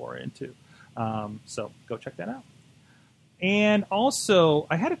that people are into. So go check that out. And also,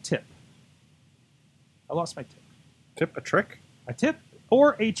 I had a tip. I lost my tip. Tip? A trick? A tip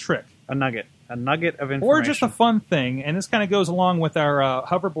or a trick. A nugget of information. Or just a fun thing. And this kind of goes along with our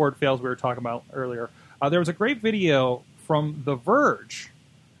hoverboard fails we were talking about earlier. There was a great video from The Verge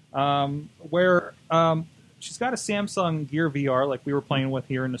where she's got a Samsung Gear VR like we were playing with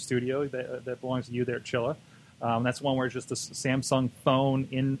here in the studio that belongs to you there, Chilla. That's one where it's just a Samsung phone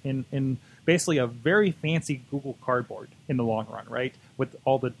in basically a very fancy Google Cardboard in the long run, right? With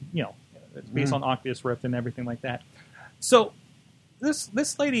all the, it's based on Oculus Rift and everything like that. So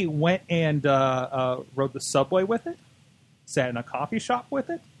this lady went and rode the subway with it, sat in a coffee shop with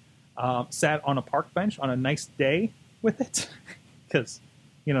it, sat on a park bench on a nice day with it, because,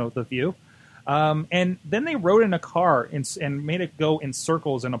 the view. And then they rode in a car and made it go in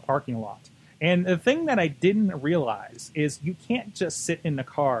circles in a parking lot. And the thing that I didn't realize is you can't just sit in the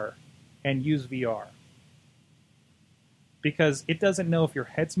car and use VR, because it doesn't know if your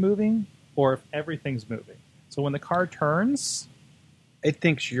head's moving or if everything's moving. So when the car turns, it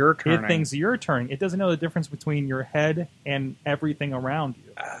thinks you're turning. It thinks you're turning. It doesn't know the difference between your head and everything around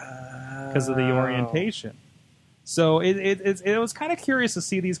you because of the orientation. So it was kind of curious to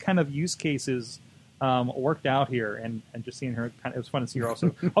see these kind of use cases worked out here, and just seeing her. It was fun to see her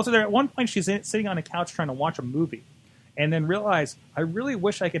also. Also, there at one point she's sitting on a couch trying to watch a movie, and then realized, I really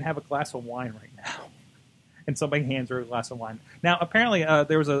wish I could have a glass of wine right now. And somebody hands her a glass of wine. Now, apparently,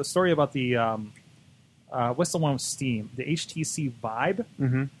 there was a story about the what's the one with Steam, the HTC Vive,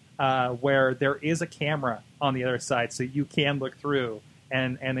 where there is a camera on the other side, so you can look through.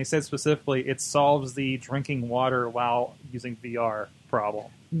 And they said specifically it solves the drinking water while using VR problem.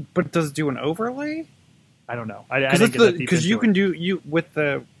 But does it do an overlay? I don't know. I didn't get that deep because you into can it. do with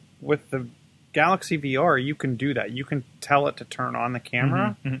the Galaxy VR, you can do that. You can tell it to turn on the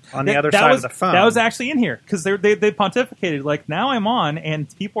camera on the other side of the phone. That was actually in here because they pontificated, like, now I'm on and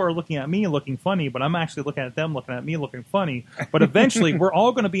people are looking at me looking funny, but I'm actually looking at them looking at me looking funny. But eventually we're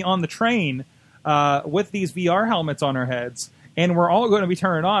all going to be on the train with these VR helmets on our heads, and we're all going to be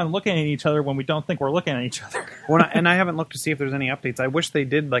turning on looking at each other when we don't think we're looking at each other. And I haven't looked to see if there's any updates. I wish they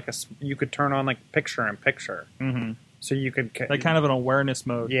did you could turn on like picture-in-picture. So you could... Like kind of an awareness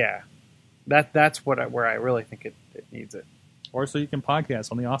mode. Yeah. That's where I really think it needs it. Or so you can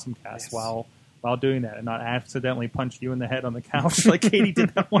podcast on the AwesomeCast while doing that and not accidentally punch you in the head on the couch like Katie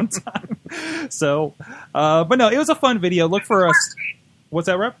did that one time. So, but no, it was a fun video. Look for us. What's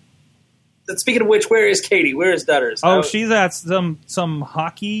that, Rep? Speaking of which, where is Katie? Where is Dutters? Oh, she's at some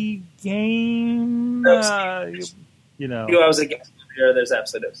hockey game. I was against there. There's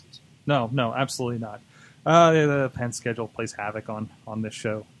absolutely no, absolutely not. The Penn schedule plays havoc on this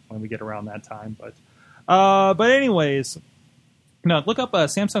show when we get around that time. But anyways, no, look up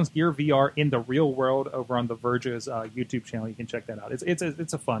Samsung's Gear VR in the real world over on The Verge's YouTube channel. You can check that out.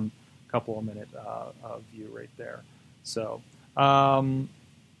 It's a fun couple of minute view right there. So. A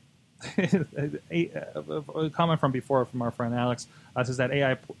comment from before from our friend Alex says that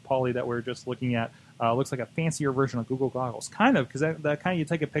AI Poly that we're just looking at looks like a fancier version of Google goggles, kind of, because that kind of, you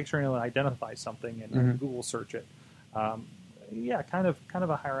take a picture and it'll identify something and Google search it. Yeah, kind of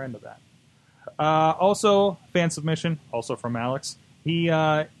a higher end of that. Also, fan submission, also from Alex. He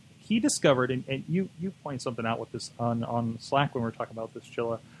discovered, and you pointed something out with this on Slack when we were talking about this,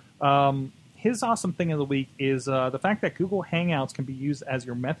 Chilla. His awesome thing of the week is the fact that Google Hangouts can be used as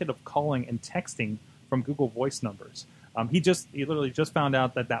your method of calling and texting from Google Voice numbers. He literally just found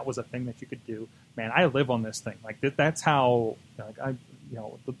out that was a thing that you could do. Man, I live on this thing. Like that's how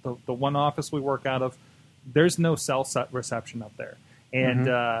the one office we work out of, there's no cell reception up there, and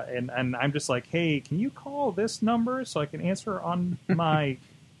and I'm just like, hey, can you call this number so I can answer on my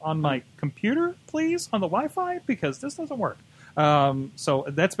computer, please, on the Wi-Fi, because this doesn't work. So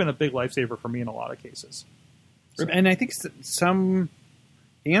that's been a big lifesaver for me in a lot of cases. So. And I think some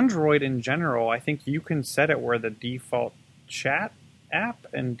Android in general, I think you can set it where the default chat app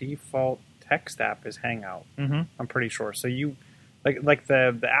and default text app is Hangout. I'm pretty sure. So you like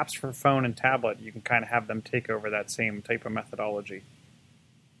the apps for phone and tablet, you can kind of have them take over that same type of methodology.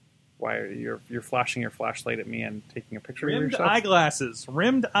 Why are you're flashing your flashlight at me and taking a picture of yourself?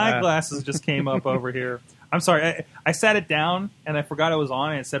 Rimmed eyeglasses just came up over here. I'm sorry. I sat it down and I forgot it was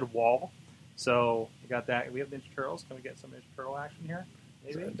on and it said wall. So we got that. We have Ninja Turtles. Can we get some Ninja Turtle action here?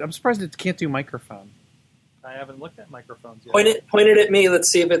 Maybe? I'm surprised it can't do microphone. I haven't looked at microphones yet. Point it at me. Let's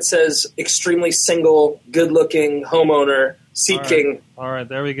see if it says extremely single, good-looking homeowner seeking. All right,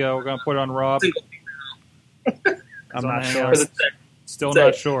 there we go. We're going to put it on Rob. I'm not sure. Still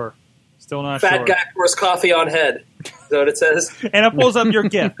not sure. Still not Fat sure. guy pours coffee on head. Is that what it says? And it pulls up your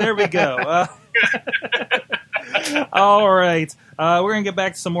gift. There we go. All right. We're going to get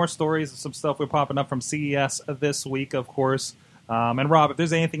back to some more stories, some stuff we're popping up from CES this week, of course. And Rob, if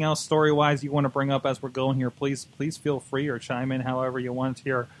there's anything else story-wise you want to bring up as we're going here, please feel free or chime in however you want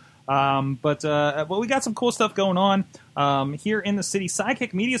here. But we got some cool stuff going on here in the city.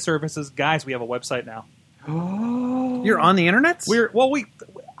 Sidekick Media Services, guys, we have a website now. You're on the internet?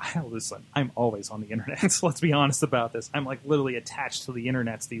 Listen, I'm always on the internet. So let's be honest about this. I'm like literally attached to the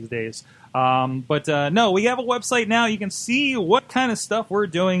internets these days. No, we have a website now. You can see what kind of stuff we're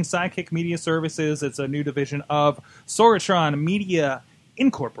doing. Sidekick Media Services. It's a new division of Sorgatron Media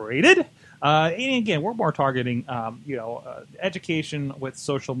Incorporated. And again, we're more targeting, education with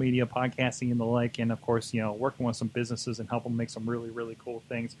social media, podcasting, and the like, and of course, working with some businesses and help them make some really, really cool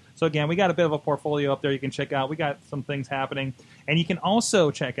things. So again, we got a bit of a portfolio up there you can check out. We got some things happening, and you can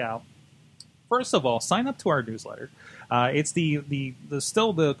also check out. First of all, sign up to our newsletter. It's the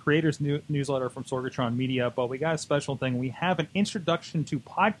still the creators newsletter from Sorgatron Media, but we got a special thing. We have an introduction to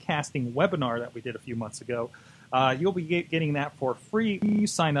podcasting webinar that we did a few months ago. You'll be getting that for free. You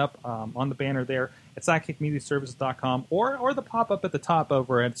sign up on the banner there at sidekickmediaservices.com or the pop-up at the top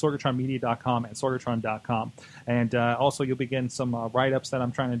over at sorgatronmedia.com and sorgatron.com. And also you'll be getting some write-ups that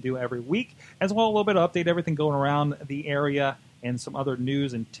I'm trying to do every week, as well a little bit of update, everything going around the area, and some other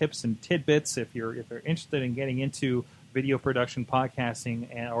news and tips and tidbits if you're interested in getting into video production,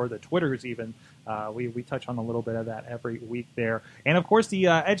 podcasting, or the Twitters even. We touch on a little bit of that every week there. And, of course, the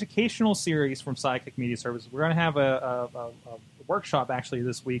educational series from Sidekick Media Services. We're going to have a workshop, actually,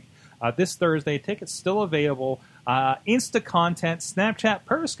 this week, this Thursday. Tickets still available. Insta content, Snapchat,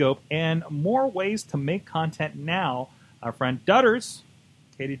 Periscope, and more ways to make content now. Our friend Dutters,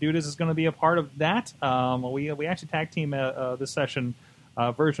 Katie Dudas, is going to be a part of that. We actually tag team this session,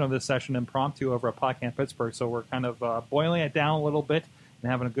 version of this session impromptu over at PodCamp Pittsburgh, so we're kind of boiling it down a little bit and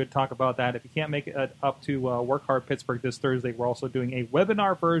having a good talk about that. If you can't make it up to Work Hard Pittsburgh this Thursday, we're also doing a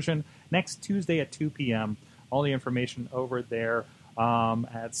webinar version next Tuesday at 2 p.m. All the information over there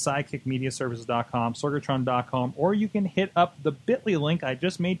at sidekickmediaservices.com, sorgatron.com, or you can hit up the bit.ly link I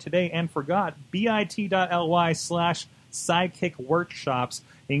just made today and forgot, bit.ly/sidekick workshops.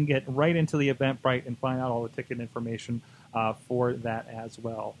 You can get right into the Eventbrite and find out all the ticket information for that as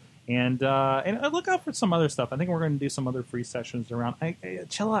well. And look out for some other stuff. I think we're going to do some other free sessions around.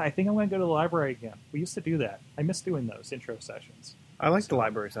 Chilla, I think I'm going to go to the library again. We used to do that. I miss doing those intro sessions. I like the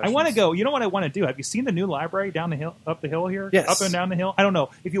library sessions. I want to go. You know what I want to do? Have you seen the new library down the hill, up the hill here? Yes. Up and down the hill? I don't know.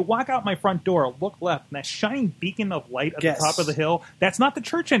 If you walk out my front door, look left, and that shining beacon of light at the top of the hill, that's not the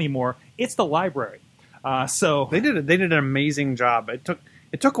church anymore. It's the library. So they did an amazing job. It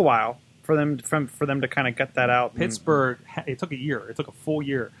took a while for them to kind of get that out. Pittsburgh, it took a year. It took a full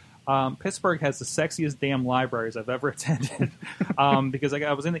year. Pittsburgh has the sexiest damn libraries I've ever attended because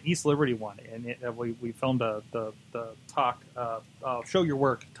I was in the East Liberty one, and we filmed the talk, Show Your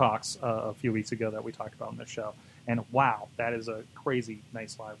Work talks a few weeks ago that we talked about on this show. And wow, that is a crazy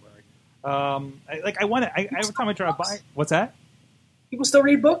nice library. Every time I drive by, what's that? People still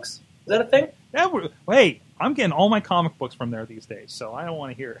read books? Is that a thing? Hey, I'm getting all my comic books from there these days, so I don't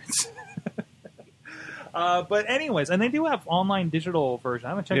want to hear it. But anyways, and they do have online digital version. I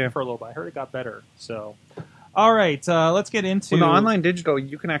haven't checked it for a little bit. I heard it got better. So, all right, let's get into the online digital.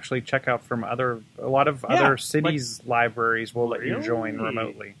 You can actually check out from a lot of other cities' libraries will let you join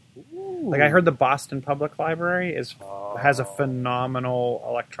remotely. Ooh. Like I heard the Boston Public Library has a phenomenal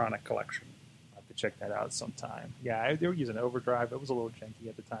electronic collection. I'll have to check that out sometime. Yeah, they were using Overdrive. It was a little janky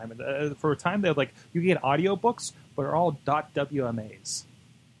at the time. And for a time, they like you get audiobooks, but they're all .wmas.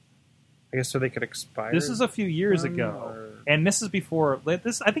 I guess so they could expire. This is a few years ago, and this is before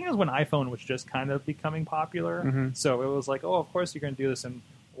this. I think it was when iPhone was just kind of becoming popular. Mm-hmm. So it was like, oh, of course you're going to do this and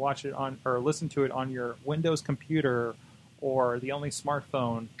watch it on or listen to it on your Windows computer or the only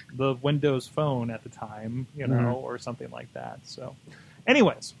smartphone, the Windows Phone at the time, or something like that. So,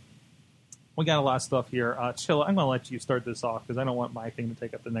 anyways, we got a lot of stuff here. Chilla, I'm going to let you start this off because I don't want my thing to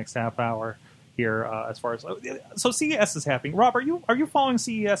take up the next half hour. Here, as far as so CES is happening. Rob, are you following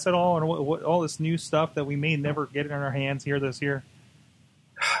CES at all, and what all this new stuff that we may never get in our hands here this year?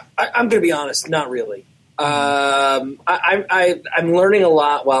 I'm going to be honest, not really. I'm learning a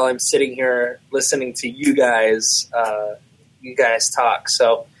lot while I'm sitting here listening to you guys talk.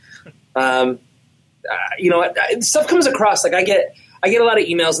 So, stuff comes across like I get a lot of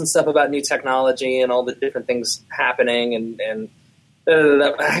emails and stuff about new technology and all the different things happening, and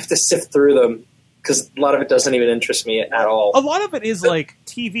I have to sift through them because a lot of it doesn't even interest me at all. A lot of it is like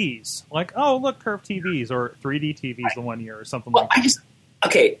TVs, like, oh, look, curved TVs or 3D TVs the 1 year or something like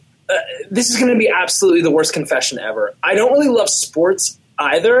that. This is going to be absolutely the worst confession ever. I don't really love sports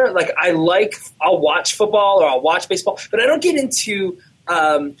either. Like, I'll watch football or I'll watch baseball, but I don't get into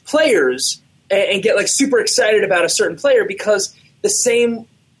players and get like super excited about a certain player because it's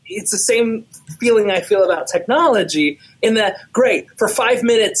the same feeling I feel about technology in that, great, for 5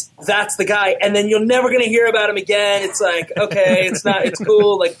 minutes, that's the guy, and then you're never going to hear about him again. It's like, okay, it's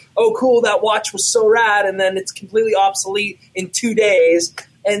cool. Like, oh, cool, that watch was so rad, and then it's completely obsolete in 2 days.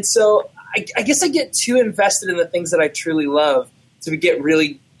 And so I guess I get too invested in the things that I truly love to get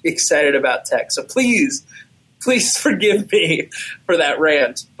really excited about tech. So please forgive me for that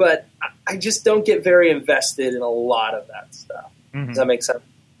rant. But I just don't get very invested in a lot of that stuff. Mm-hmm. Does that make sense?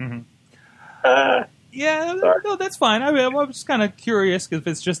 Mm-hmm. Yeah, no, that's fine. I mean, I'm just kind of curious if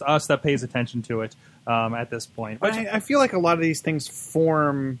it's just us that pays attention to it at this point. But I feel like a lot of these things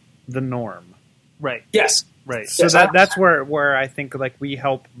form the norm. Right. Yes. Right. So that's where I think like we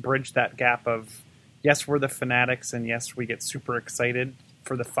help bridge that gap of, yes, we're the fanatics, and yes, we get super excited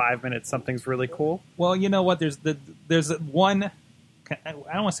for the 5 minutes something's really cool. Well, you know what? There's one, I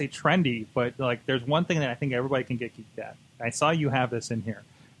don't want to say trendy, but like there's one thing that I think everybody can get geeked at. I saw you have this in here,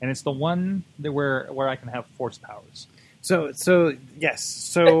 and it's the one that where I can have force powers. So yes.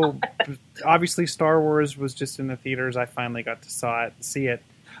 So obviously Star Wars was just in the theaters. I finally got to see it.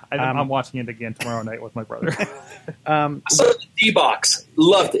 I'm watching it again tomorrow night with my brother. I saw the D-Box.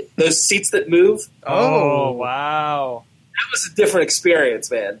 Loved it. Those seats that move. Oh, wow. That was a different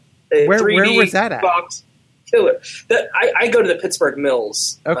experience, man. Where was that at? D-Box, killer. I go to the Pittsburgh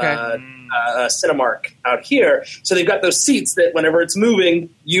Mills Cinemark out here. So they've got those seats that whenever it's moving,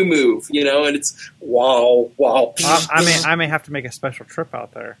 you move, and it's wow. I may have to make a special trip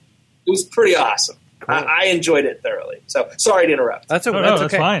out there. It was pretty awesome. Cool. I enjoyed it thorouly. So sorry to interrupt. That's okay.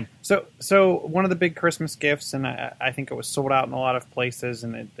 That's fine. So one of the big Christmas gifts, and I think it was sold out in a lot of places,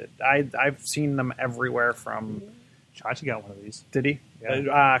 and I've seen them everywhere. From Chachi got one of these. Did he?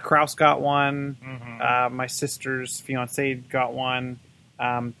 Yeah. Kraus got one. Mm-hmm. My sister's fiance got one.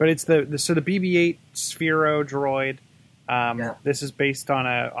 But it's the BB-8 Sphero droid. This is based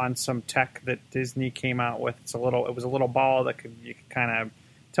on some tech that Disney came out with. It was a little ball that you could kind of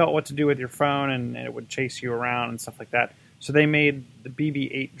tell it what to do with your phone, and it would chase you around and stuff like that. So they made the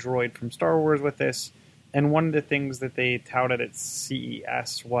BB-8 droid from Star Wars with this, and one of the things that they touted at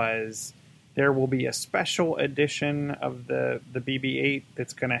CES was there will be a special edition of the BB-8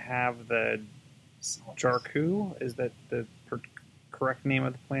 that's going to have the Jakku. Is that the correct name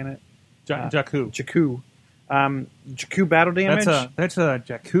of the planet? Jakku. Jakku. Jakku battle damage. That's a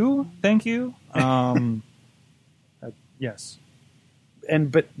Jakku. Thank you. Yes.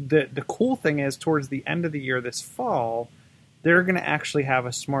 But the cool thing is, towards the end of the year, this fall, they're going to actually have a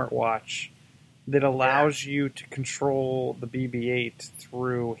smartwatch that allows you to control the BB-8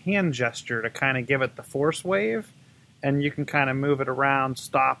 through hand gesture to kind of give it the force wave, and you can kind of move it around,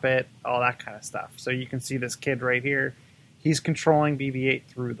 stop it, all that kind of stuff. So you can see this kid right here. He's controlling BB-8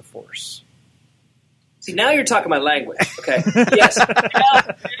 through the force. See, now you're talking my language. Okay. Yes.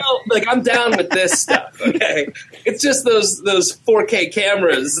 Like I'm down with this stuff. Okay. It's just those 4K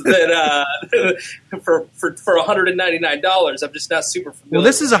cameras that for $199, I'm just not super familiar. Well,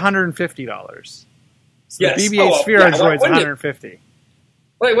 this is $150. So yes. The BB-8 Sphero droid's $150.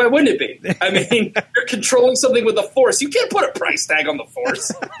 Why wouldn't it be? I mean, you're controlling something with the Force. You can't put a price tag on the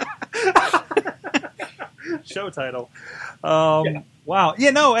Force. Show title. Wow.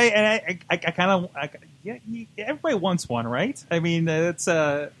 Yeah, no, I kind of... everybody wants one, right? I mean, it's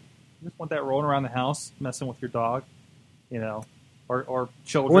you just want that rolling around the house, messing with your dog, or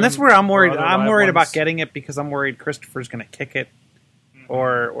children. Well, that's where I'm worried. I'm worried about getting it because I'm worried Christopher's going to kick it,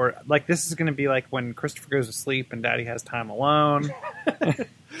 or like this is going to be like when Christopher goes to sleep and Daddy has time alone.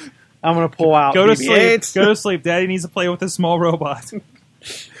 I'm going to pull out Go to BB-8. sleep. Go to sleep. Daddy needs to play with this small robot.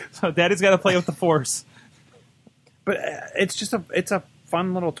 So Daddy's got to play with the Force. But it's a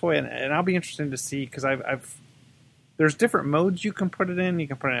fun little toy, and I'll be interested to see because there's different modes you can put it in. You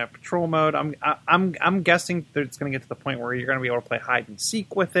can put it in a patrol mode. I'm guessing that it's going to get to the point where you're going to be able to play hide and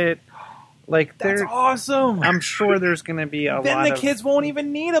seek with it. Like that's awesome. I'm sure there's going to be a lot. Then the kids won't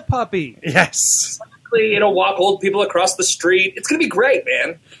even need a puppy. Yes, it'll walk old people across the street. It's going to be great,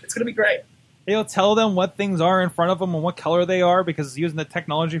 man. It's going to be great. It'll tell them what things are in front of them and what color they are because it's using the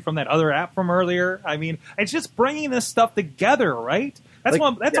technology from that other app from earlier. I mean, it's just bringing this stuff together, right? That's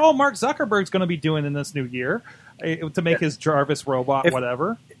all Mark Zuckerberg's going to be doing in this new year to make his Jarvis robot,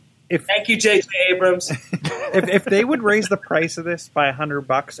 whatever. Thank you, J.J. Abrams. if they would raise the price of this by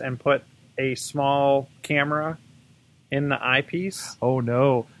 $100 and put a small camera in the eyepiece. Oh,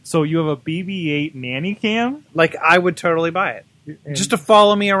 no. So you have a BB-8 nanny cam? Like, I would totally buy it. Just to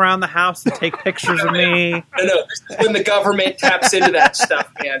follow me around the house and take pictures of me. No, this is when the government taps into that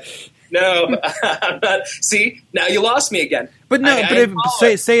stuff, man. No, I'm not. See, now you lost me again. But no,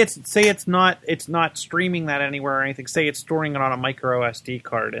 say it's not streaming that anywhere or anything. Say it's storing it on a micro SD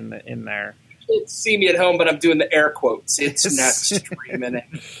card in there. You can't see me at home, but I'm doing the air quotes. It's not streaming it.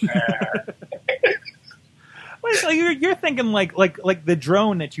 Well, so you're thinking like the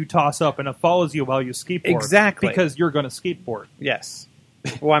drone that you toss up and it follows you while you skateboard. Exactly. Because you're going to skateboard. Yes.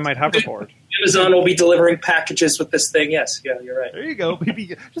 Well, I might hoverboard. Amazon will be delivering packages with this thing. Yes, yeah, you're right. There you go.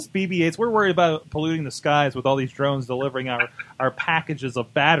 Just BB-8s. We're worried about polluting the skies with all these drones delivering our packages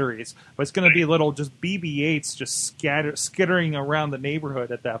of batteries. But it's going to be little just BB-8s just skittering around the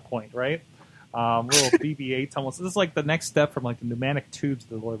neighborhood at that point, right? Little BB-8s almost. This is like the next step from like the pneumatic tubes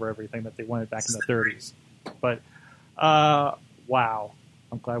to deliver everything that they wanted back in the 30s. But, wow.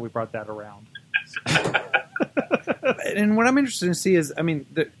 I'm glad we brought that around. And what I'm interested to see is, I mean,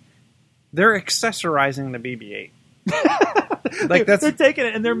 they're accessorizing the BB-8. Like they're taking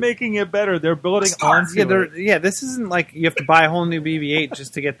it and they're making it better. They're building onto it. Yeah, this isn't like you have to buy a whole new BB-8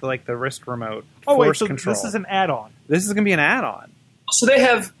 just to get the wrist remote. Oh wait, force so control. this is an add-on. This is going to be an add-on. So they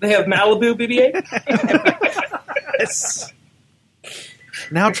have Malibu BB-8. Yes.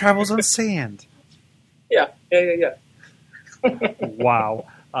 Now travels on sand. Yeah.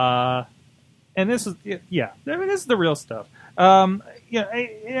 Wow. And this is, yeah, I mean, this is the real stuff.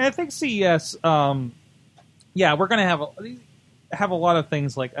 I think CES, yeah, we're going to have a lot of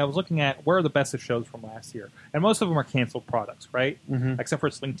things. Like, I was looking at where are the best of shows from last year, and most of them are canceled products, right? Mm-hmm. Except for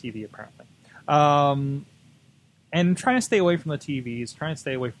Sling TV, apparently. And trying to stay away from the TVs, trying to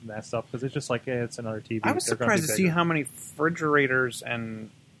stay away from that stuff, because it's just like, it's another TV. I was surprised to see how many refrigerators and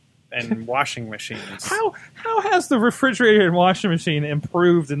washing machines. How has the refrigerator and washing machine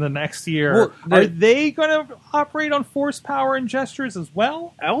improved in the next year? Well, are they going to operate on force, power, and gestures as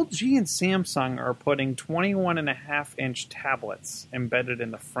well? LG and Samsung are putting 21.5-inch tablets embedded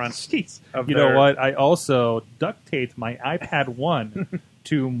in the front. Jeez. You know what? I also duct taped my iPad 1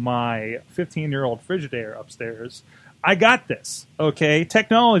 to my 15-year-old Frigidaire upstairs. I got this, okay?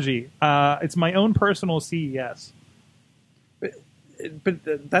 Technology. It's my own personal CES. But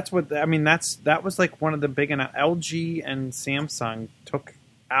that's what I mean. That was like one of the big. LG and Samsung took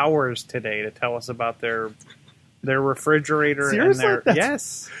hours today to tell us about their refrigerator. Seriously? And their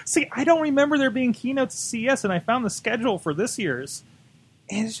yes. See, I don't remember there being keynotes at CES, and I found the schedule for this year's,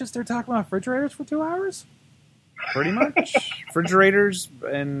 and it's just they're talking about refrigerators for 2 hours. Pretty much refrigerators,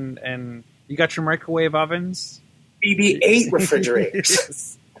 and you got your microwave ovens. BB-8 refrigerators.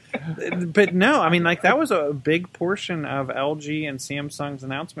 Yes. But no, I mean, like that was a big portion of LG and Samsung's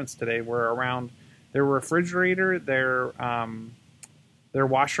announcements today were around their refrigerator, their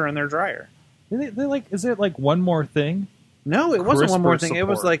washer, and their dryer. They're like, is it like one more thing? No, it wasn't one more thing.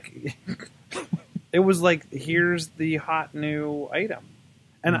 Support. It was like, here's the hot new item.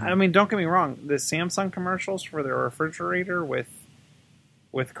 And I mean, don't get me wrong, the Samsung commercials for their refrigerator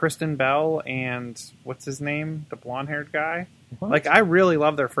with Kristen Bell and what's his name, the blonde-haired guy. What? Like, I really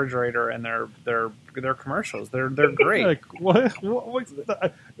love their refrigerator and their commercials. They're great. Like,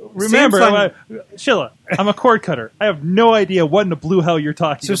 remember, Sheila, I'm a cord cutter. I have no idea what in the blue hell you're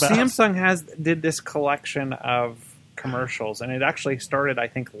talking about. So Samsung did this collection of commercials, and it actually started, I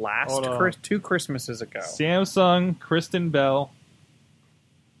think, two Christmases ago. Samsung, Kristen Bell.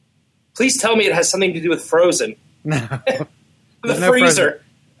 Please tell me it has something to do with Frozen. No. The freezer.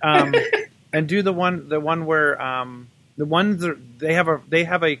 And do the one where the ones they have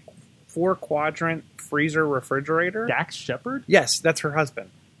a 4-quadrant freezer refrigerator. Dax Shepard? Yes, that's her husband.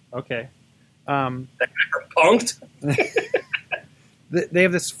 Okay. That guy punked. They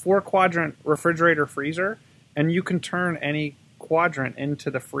have this 4-quadrant refrigerator freezer, and you can turn any quadrant into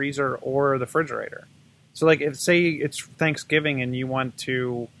the freezer or the refrigerator. So, like, if say it's Thanksgiving and you want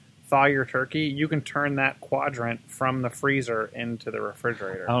to thaw your turkey, you can turn that quadrant from the freezer into the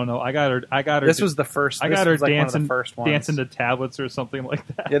refrigerator. I don't know. I got her. This was the first. I got her like dancing, one of the first ones. dancing to tablets or something like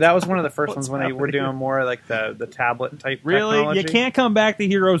that. Yeah, that was one of the first ones when they were doing more like the tablet type. Really, technology. You can't come back to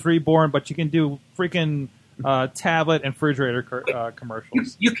Heroes Reborn, but you can do freaking tablet and refrigerator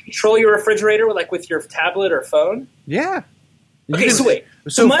commercials. You control your refrigerator with your tablet or phone. Yeah. Okay, so wait.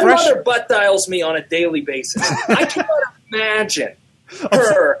 So my mother butt dials me on a daily basis. I cannot imagine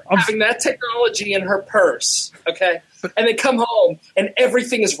her having that technology in her purse, okay? And then come home and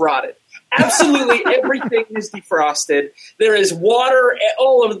everything is rotted. Absolutely everything is defrosted. There is water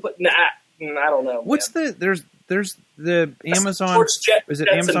all over the I don't know. What's there's the Amazon is it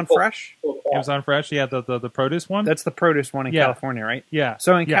Amazon Fresh? Amazon Fresh, yeah, the produce one? That's the produce one in California, right? Yeah.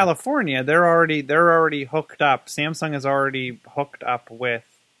 So in California, they're already hooked up. Samsung is already hooked up with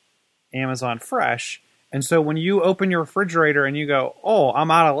Amazon Fresh. And so when you open your refrigerator and you go, "Oh,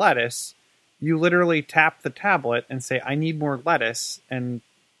 I'm out of lettuce," you literally tap the tablet and say, "I need more lettuce." And an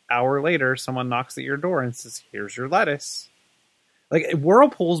hour later, someone knocks at your door and says, "Here's your lettuce." Like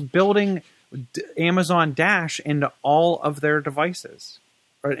Whirlpool's building Amazon Dash into all of their devices,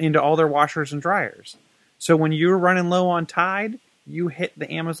 or into all their washers and dryers. So when you're running low on Tide, you hit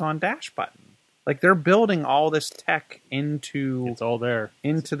the Amazon Dash button. Like they're building all this tech into It's all there.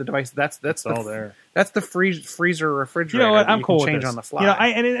 into the device. That's all there. That's the freezer refrigerator. You know what? that I'm you cool can with change this. on the fly. You know,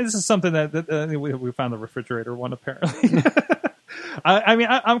 and this is something that we found the refrigerator one apparently.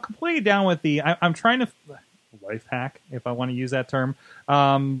 I'm completely down with I'm trying to life hack, if I want to use that term.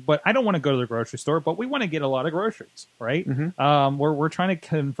 But I don't want to go to the grocery store, but we want to get a lot of groceries, right? Mm-hmm. We're trying to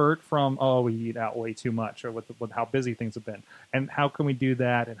convert from, we eat out way too much, or with how busy things have been. And how can we do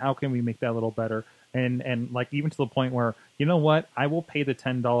that? And how can we make that a little better? And like even to the point where, you know what, I will pay the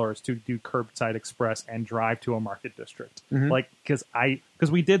 $10 to do curbside express and drive to a market district. Mm-hmm. Like,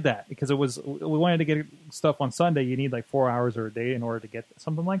 because we did that because we wanted to get stuff on Sunday. You need like 4 hours or a day in order to get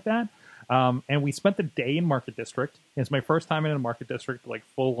something like that. And we spent the day in Market District. It's my first time in a Market District, like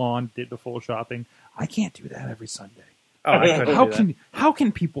full on, did the full shopping. I can't do that every Sunday. Oh, I couldn't how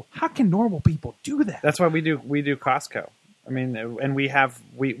can normal people do that? That's why we do Costco. I mean, and we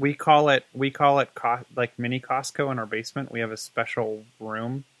call it like mini Costco in our basement. We have a special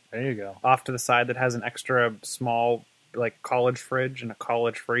room. There you go. Off to the side that has an extra small like college fridge and a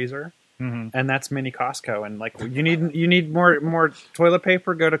college freezer. Mm-hmm. And that's mini Costco. And like you need more toilet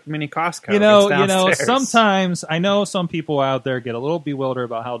paper, go to mini Costco. You know, sometimes I know some people out there get a little bewildered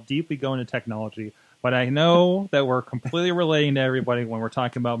about how deep we go into technology, but I know that we're completely relating to everybody when we're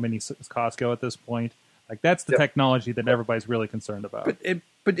talking about mini Costco at this point. Like that's the technology that everybody's really concerned about.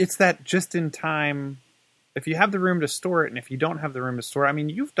 But it's that just in time. If you have the room to store it, and if you don't have the room to store it, I mean,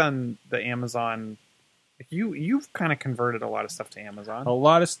 you've done the Amazon. You've kind of converted a lot of stuff to Amazon. A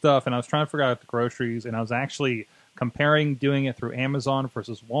lot of stuff, and I was trying to figure out the groceries, and I was actually comparing doing it through Amazon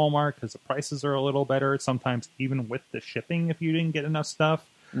versus Walmart because the prices are a little better. Sometimes even with the shipping, if you didn't get enough stuff.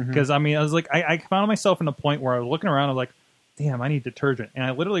 Because I mean, I was like, I found myself in a point where I was looking around, I was like, damn, I need detergent. And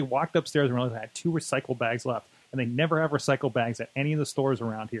I literally walked upstairs and realized I had 2 recycle bags left. And they never have recycle bags at any of the stores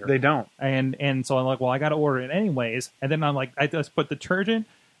around here. They don't. And so I'm like, well, I got to order it anyways. And then I'm like, I just put detergent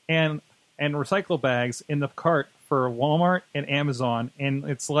and recycle bags in the cart for Walmart and Amazon. And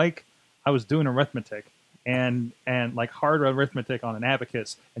it's like I was doing arithmetic and like hard arithmetic on an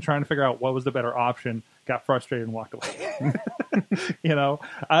abacus and trying to figure out what was the better option. Got frustrated and walked away.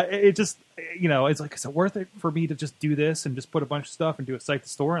 It just, it's like, is it worth it for me to just do this and just put a bunch of stuff and do a site to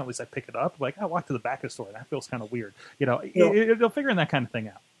store? And at least I pick it up. Like I walk to the back of the store. That feels kind of weird. They'll figure that kind of thing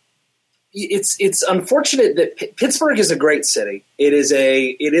out. It's unfortunate that Pittsburgh is a great city. It is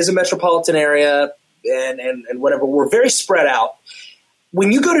a metropolitan area and whatever. We're very spread out.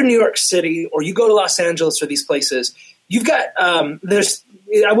 When you go to New York City or you go to Los Angeles or these places, you've got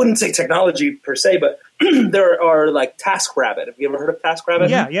I wouldn't say technology per se, but there are like TaskRabbit. Have you ever heard of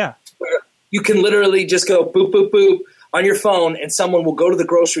TaskRabbit? Yeah. Where you can literally just go boop, boop, boop on your phone and someone will go to the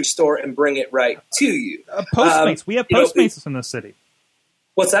grocery store and bring it right to you. Postmates. We have Postmates in the city.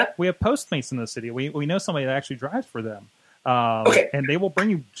 What's that? We have Postmates in the city. We know somebody that actually drives for them. Okay. And they will bring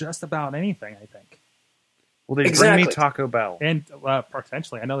you just about anything, I think. Well, they bring me Taco Bell. And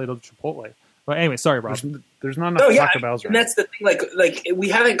potentially. I know they do Chipotle. But anyway, sorry, Rob. There's not enough Taco Bells. And that's the thing. Like we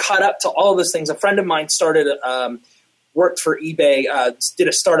haven't caught up to all those things. A friend of mine worked for eBay, did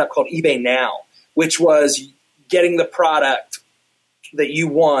a startup called eBay Now, which was getting the product that you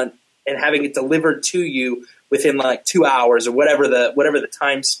want and having it delivered to you within like 2 hours or whatever the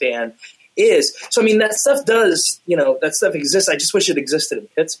time span is. So I mean, that stuff that stuff exists. I just wish it existed in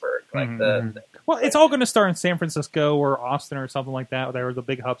Pittsburgh. Like well, it's all going to start in San Francisco or Austin or something like that. There were the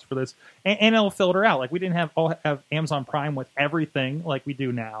big hubs for this, and it'll filter out. Like we didn't have Amazon Prime with everything like we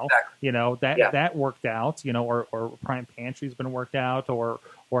do now. Exactly. That worked out. Or Prime Pantry's been worked out, or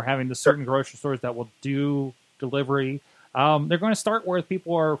having the certain grocery stores that will do delivery. They're going to start where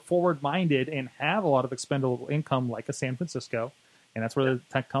people are forward minded and have a lot of expendable income, like a San Francisco, and that's where the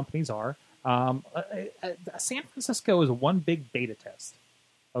tech companies are. San Francisco is one big beta test.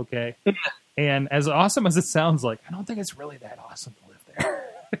 Okay. And as awesome as it sounds like, I don't think it's really that awesome to live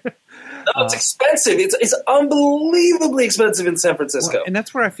there. No, it's expensive. It's unbelievably expensive in San Francisco. Well, and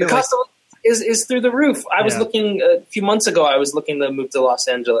that's where I feel the cost is through the roof. I was looking a few months ago. I was looking to move to Los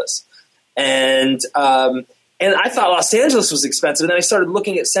Angeles, and I thought Los Angeles was expensive. And then I started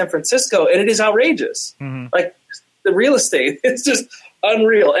looking at San Francisco, and it is outrageous. Mm-hmm. Like the real estate, it's just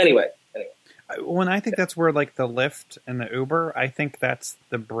unreal. Anyway. When I think that's where like the Lyft and the Uber, I think that's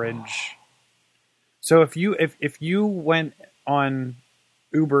the bridge. So if you went on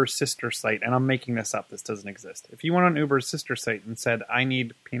Uber's sister site, and I'm making this up, this doesn't exist. If you went on Uber's sister site and said, I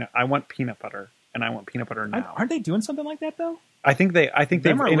want peanut butter, and I want peanut butter now. Aren't they doing something like that though? I think they've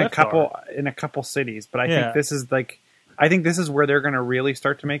in a couple cities, but I think this is where they're going to really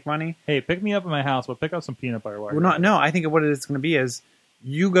start to make money. Hey, pick me up at my house, but pick up some peanut butter. No, I think what it's going to be is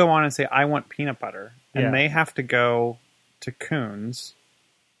you go on and say, I want peanut butter, and Yeah. they have to go to Coons,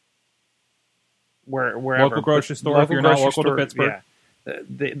 wherever. Local grocery store if you're not local to Pittsburgh. Yeah.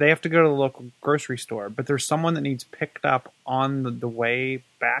 They have to go to the local grocery store, but there's someone that needs picked up on the way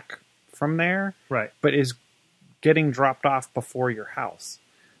back from there, Right. but is getting dropped off before your house.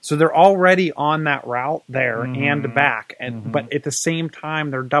 So they're already on that route there and back, and but at the same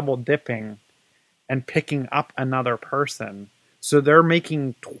time they're double dipping and picking up another person. So they're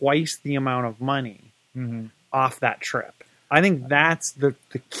making twice the amount of money off that trip. I think that's the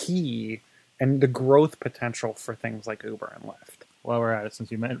key and the growth potential for things like Uber and Lyft. While we're at it,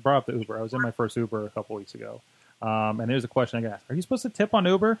 since you brought up the Uber, I was in my first Uber a couple weeks ago, and there's a question I got asked: are you supposed to tip on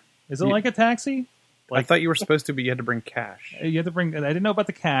Uber? Is it like a taxi? I thought you were supposed to, but you had to bring cash. You have to bring. I didn't know about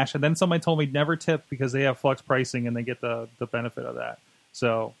the cash, and then somebody told me never tip because they have flex pricing and they get the benefit of that.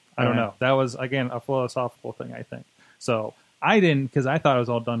 So I don't know. That was again a philosophical thing, I think. So I didn't because I thought it was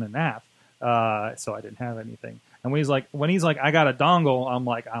all done in app, so I didn't have anything. And when he's like, I got a dongle, I'm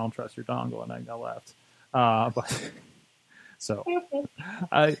like, I don't trust your dongle, and I left. But so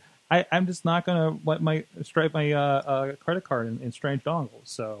I'm just not gonna let my stripe my credit card in strange dongles.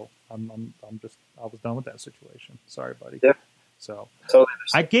 So I was done with that situation. Sorry, buddy. Yeah. So Totally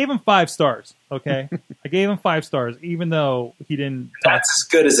I gave him 5 stars. Okay, I gave him 5 stars, even though he didn't talk. That's as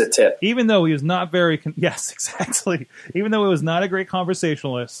good as a tip. Even though he was not very yes, exactly. Even though he was not a great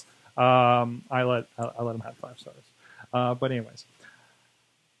conversationalist, I let him have 5 stars. But anyways,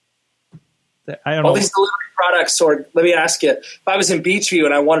 I don't know. All these delivery products, Sword, let me ask you, if I was in Beachview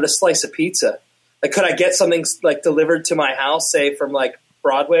and I wanted a slice of pizza, like, could I get something like delivered to my house, say from like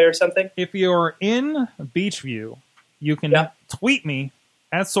Broadway or something? If you're in Beachview, you can tweet me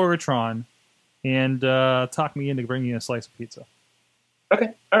at Sorgatron and talk me into bringing you a slice of pizza.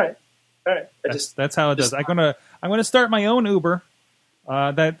 Okay, all right. That's how it does. I'm gonna start my own Uber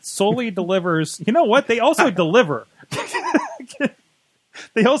that solely delivers. You know what? They also deliver.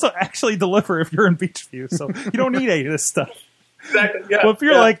 They also actually deliver if you're in Beachview, so you don't need any of this stuff. Exactly. Yeah. But if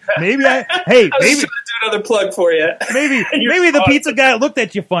you're like, maybe I was maybe trying to do another plug for you. maybe the pizza guy looked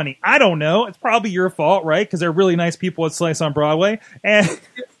at you funny. I don't know. It's probably your fault, right? Because they're really nice people at Slice on Broadway, and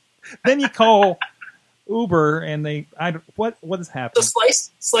then you call Uber, and what is happening? So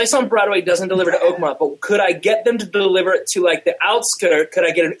Slice on Broadway doesn't deliver to Oakmont, but could I get them to deliver it to like the outskirt? Could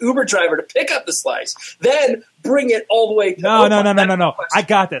I get an Uber driver to pick up the slice, then bring it all the way to Oakmont? No. I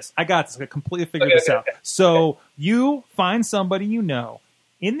got this. I completely figured this out. So you find somebody you know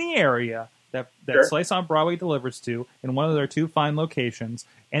in the area that Sure. Slice on Broadway delivers to in one of their 2 fine locations,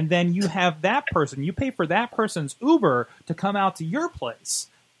 and then you have that person. You pay for that person's Uber to come out to your place.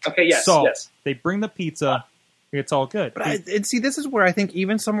 Okay, yes. They bring the pizza. It's all good. But see, this is where I think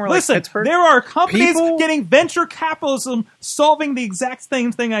even somewhere like Pittsburgh, there are companies getting venture capitalism solving the exact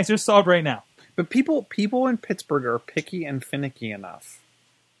same thing I just solved right now. But people in Pittsburgh are picky and finicky enough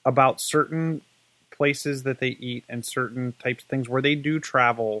about certain places that they eat and certain types of things where they do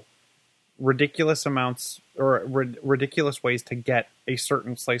travel ridiculous amounts or ridiculous ways to get a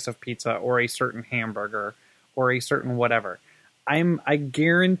certain slice of pizza or a certain hamburger or a certain whatever. I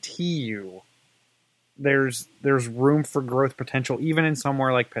guarantee you there's room for growth potential even in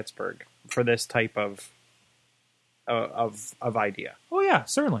somewhere like Pittsburgh for this type of idea. Oh yeah,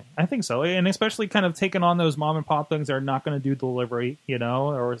 certainly. I think so. And especially kind of taking on those mom and pop things that are not going to do delivery,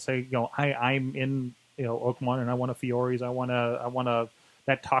 or say, I'm in, Oakmont and I want a Fiore's, I want a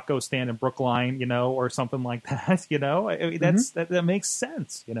that taco stand in Brookline, or something like that, that makes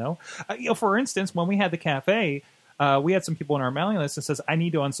sense, for instance, when we had the cafe, we had some people in our mailing list that says, I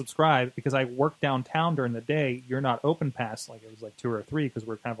need to unsubscribe because I work downtown during the day. You're not open past, like it was like 2 or 3 because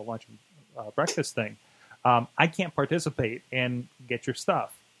we're kind of a lunch and breakfast thing. I can't participate and get your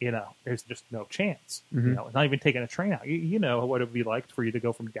stuff. There's just no chance. It's not even taking a train out. You know what it would be like for you to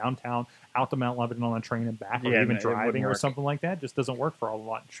go from downtown out to Mount Lebanon on a train and back, or even driving or something like that. Just doesn't work for a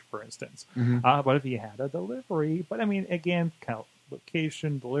lunch, for instance. But if you had a delivery, but I mean, again, kind of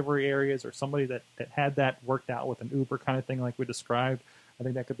location, delivery areas, or somebody that had that worked out with an Uber kind of thing like we described, I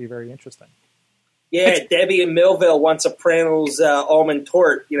think that could be very interesting. Yeah, Debbie in Millville wants a Prandel's almond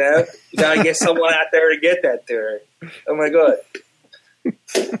tort, You got to get someone out there to get that to her. Oh, my God.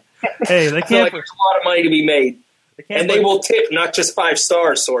 Hey, they I feel can't. like there's a lot of money to be made. They will tip, not just 5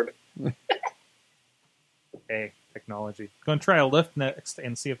 stars, Sword. Hey, technology. Going to try a Lyft next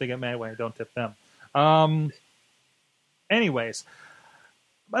and see if they get mad when I don't tip them. Anyways,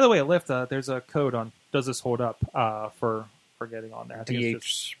 by the way, at Lyft, there's a code on Does This Hold Up for getting on there. I think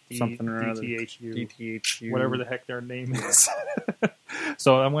it's just something or other. DTHU, whatever the heck their name is.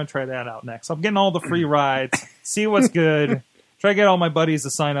 So I'm going to try that out next. I'm getting all the free rides, see what's good, Try to get all my buddies to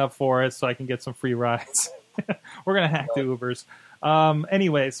sign up for it so I can get some free rides. We're going to hack the Ubers.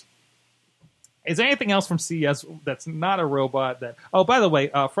 Anyways, is there anything else from CES that's not a robot? Oh, by the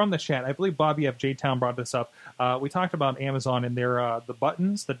way, from the chat, I believe Bobby F. J. Town brought this up. We talked about Amazon and their the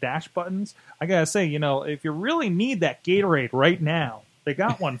buttons, the dash buttons. I got to say, if you really need that Gatorade right now, they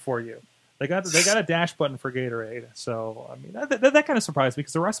got one for you. They got a dash button for Gatorade. So, I mean, that kind of surprised me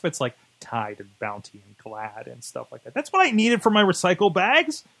because the rest of it's like Tide and Bounty and Glad and stuff like that. That's what I needed for my recycle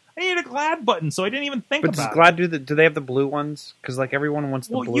bags. I needed a Glad button, so I didn't even think about it. But does Glad do they have the blue ones? Because like everyone wants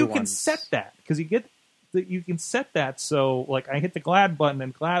the blue ones. Well, you can set that because you can set that so like I hit the Glad button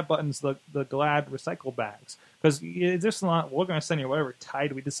and Glad buttons the Glad recycle bags because it's just not we're going to send you whatever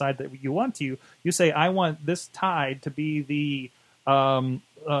Tide we decide that you want to. You say I want this Tide to be the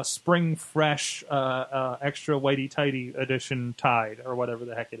spring fresh extra whitey tighty edition Tide or whatever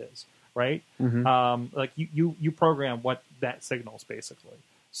the heck it is, right? Mm-hmm. Like you program what that signals basically.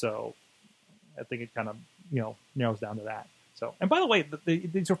 So I think it kind of narrows down to that. So and by the way,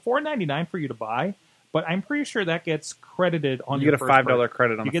 these are $4.99 for you to buy, but I'm pretty sure that gets credited on your first purchase. You get a $5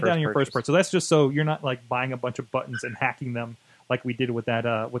 credit on you the get that on your first purchase. So that's just so you're not like buying a bunch of buttons and hacking them like we did with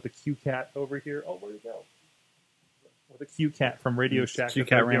that with the Q Cat over here. Oh, where'd it go? The Q Cat from Radio Shack. Q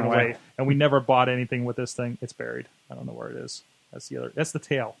Cat ran away, and we never bought anything with this thing. It's buried. I don't know where it is. That's the other. That's the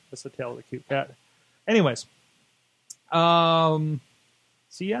tail. That's the tail of the Q Cat. Anyways,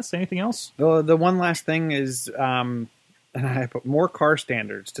 CES. Anything else? The one last thing is, and I put more car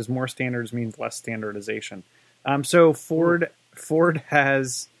standards. Does more standards mean less standardization? So Ford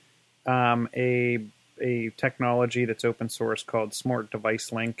has a technology that's open source called Smart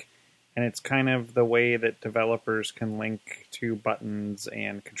Device Link. And it's kind of the way that developers can link to buttons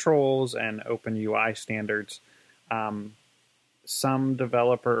and controls and open UI standards. Some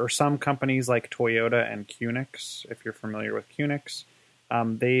companies like Toyota and QNX, if you're familiar with QNX,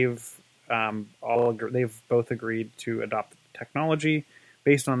 they've both agreed to adopt the technology.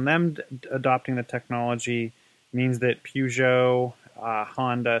 Based on them adopting the technology means that Peugeot,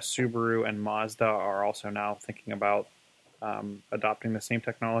 Honda, Subaru, and Mazda are also now thinking about adopting the same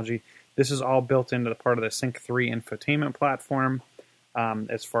technology. This is all built into the part of the Sync 3 infotainment platform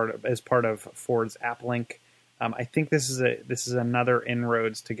as part of Ford's AppLink. I think this is another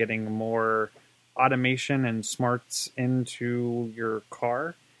inroads to getting more automation and smarts into your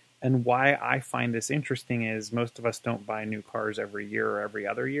car. And why I find this interesting is most of us don't buy new cars every year or every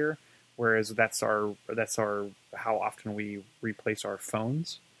other year, whereas that's our how often we replace our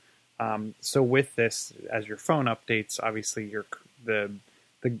phones. So with this, as your phone updates, obviously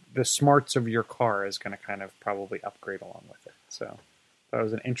the smarts of your car is going to kind of probably upgrade along with it. So that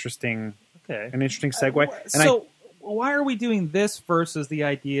was an interesting segue. Why are we doing this versus the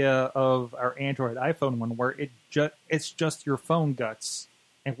idea of our Android iPhone one, where it's just your phone guts,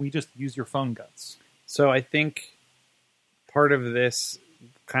 and we just use your phone guts? So I think part of this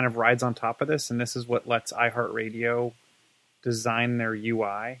kind of rides on top of this, and this is what lets iHeartRadio design their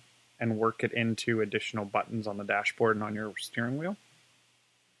UI and work it into additional buttons on the dashboard and on your steering wheel.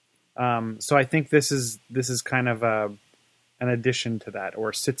 So I think this is kind of an addition to that,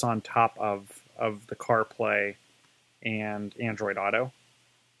 or sits on top of the CarPlay and Android Auto.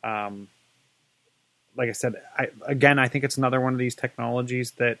 Like I said, I think it's another one of these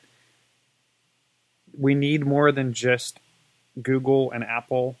technologies that we need more than just Google and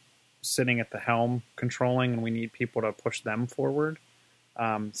Apple sitting at the helm controlling, and we need people to push them forward.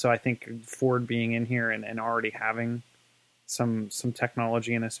 So I think Ford being in here and already having some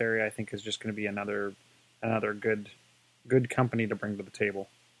technology in this area, I think is just going to be another good company to bring to the table.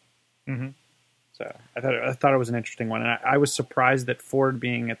 Mm-hmm. So I thought it was an interesting one, and I was surprised that Ford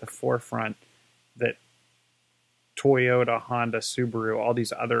being at the forefront, that Toyota, Honda, Subaru, all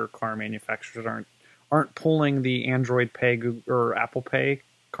these other car manufacturers aren't pulling the Android Pay or Apple Pay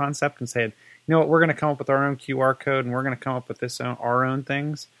concept and saying, you know what, we're going to come up with our own QR code and we're going to come up with our own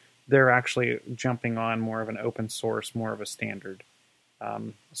things. They're actually jumping on more of an open source, more of a standard.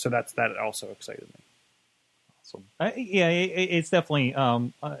 So that also excited me. Awesome. It's definitely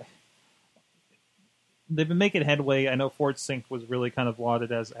they've been making headway. I know Ford Sync was really kind of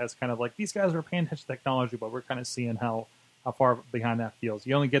lauded as kind of like, these guys are paying attention to technology, but we're kind of seeing how far behind that feels.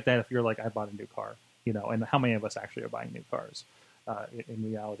 You only get that if you're like, I bought a new car, and how many of us actually are buying new cars in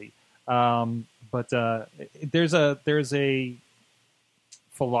reality. But there's a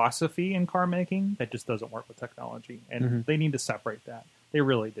philosophy in car making that just doesn't work with technology, and they need to separate that. They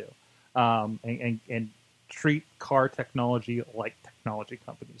really do, and treat car technology like technology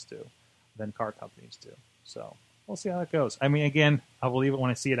companies do, than car companies do. So we'll see how that goes. I mean, again, I will believe it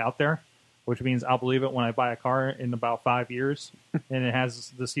when I see it out there, which means I'll believe it when I buy a car in about 5 years and it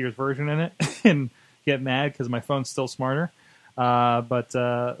has this year's version in it and get mad because my phone's still smarter. But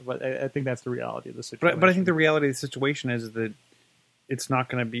I think that's the reality of the situation. But I think the reality of the situation is that it's not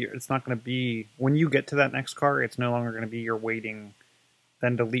going to be when you get to that next car, it's no longer going to be you're waiting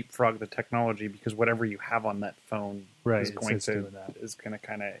then to leapfrog the technology, because whatever you have on that phone is going to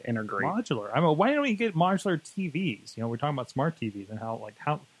kind of integrate. Modular. I mean, why don't we get modular TVs? You know, we're talking about smart TVs and how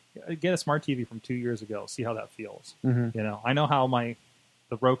get a smart TV from 2 years ago, see how that feels. Mm-hmm. You know, I know how the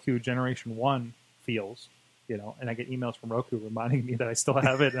Roku Generation 1 feels, you know, and I get emails from Roku reminding me that I still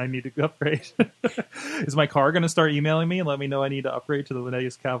have it and I need to upgrade. Is my car going to start emailing me and let me know I need to upgrade to the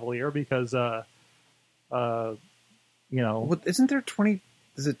latest Cavalier because, you know. Well, isn't there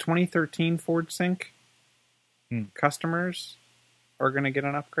 2013 Ford Sync customers are going to get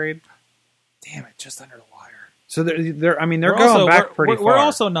an upgrade? Damn it, just under the wire. So they're going back pretty far. We're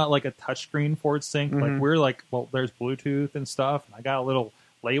also not like a touchscreen Ford Sync. Mm-hmm. Like we're like, well, there's Bluetooth and stuff. And I got a little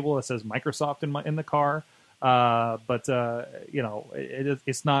label that says Microsoft in the car. But you know,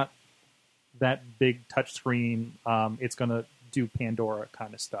 it's not that big touchscreen. It's going to do Pandora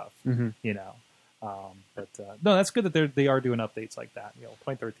kind of stuff, you know. But no, that's good that they are doing updates like that. You know,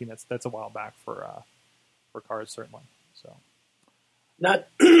 2013. That's a while back for cars certainly. So. Not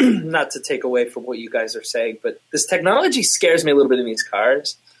to take away from what you guys are saying, but this technology scares me a little bit in these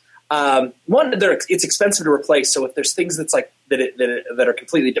cars. One, it's expensive to replace. So if there's things that's like that are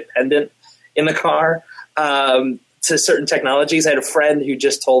completely dependent in the car to certain technologies, I had a friend who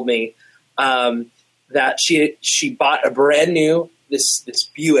just told me that she bought a brand new this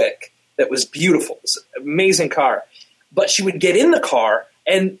Buick that was beautiful, it was an amazing car, but she would get in the car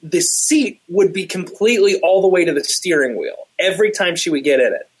and the seat would be completely all the way to the steering wheel every time she would get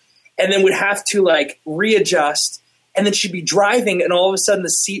in it, and then would have to like readjust, and then she'd be driving, and all of a sudden the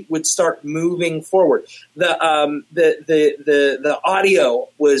seat would start moving forward. The audio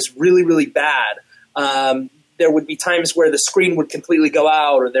was really, really bad. There would be times where the screen would completely go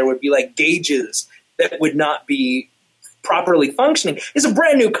out, or there would be like gauges that would not be properly functioning. It's a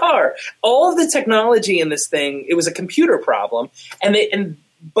brand new car. All of the technology in this thing, it was a computer problem,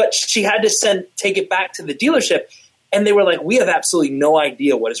 but she had to take it back to the dealership, and they were like, we have absolutely no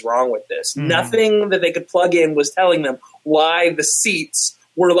idea what is wrong with this. Nothing that they could plug in was telling them why the seats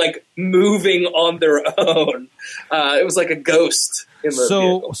were like moving on their own. It was like a ghost in the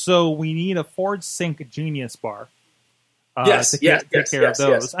vehicle. So we need a Ford Sync Genius Bar. Yes, to take care of those.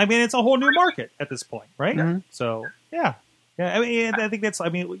 Yes. I mean, it's a whole new market at this point, right? Mm-hmm. So, yeah. I mean, I think that's. I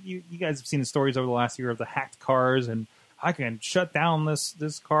mean, you guys have seen the stories over the last year of the hacked cars, and I can shut down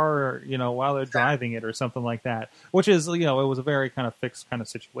this car, you know, while they're driving it or something like that. Which is, you know, it was a very kind of fixed kind of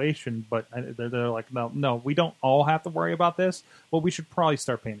situation. But they're like, no, we don't all have to worry about this. Well, we should probably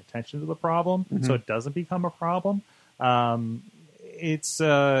start paying attention to the problem so it doesn't become a problem.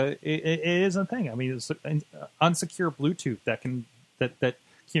 It is a thing. I mean, it's unsecure Bluetooth that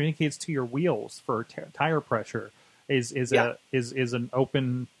communicates to your wheels for tire pressure is an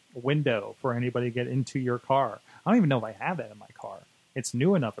open window for anybody to get into your car. I don't even know if I have that in my car. It's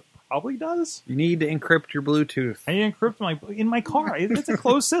new enough. It probably does. You need to encrypt your Bluetooth. I need to encrypt in my car. It's a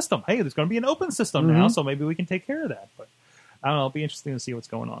closed system. Hey, there's going to be an open system now, so maybe we can take care of that. But I don't know. It'll be interesting to see what's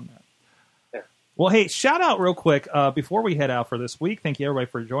going on there. Well, hey, shout out real quick before we head out for this week. Thank you, everybody,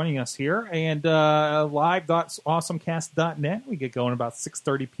 for joining us here. And live.awesomecast.net. We get going about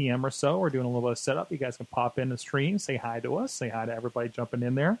 6:30 p.m. or so. We're doing a little bit of setup. You guys can pop in the stream, say hi to us, say hi to everybody jumping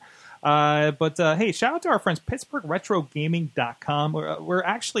in there. But hey, shout out to our friends, PittsburghRetroGaming.com. We're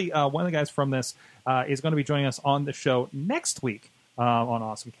actually, one of the guys from this is going to be joining us on the show next week on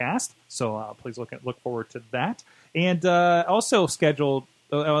AwesomeCast. So please look forward to that. And also scheduled...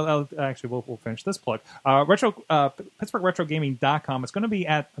 Actually, we'll finish this plug. PittsburghRetroGaming.com. It's going to be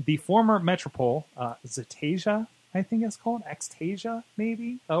at the former Metropole, Zetasia, I think it's called, Xtasia,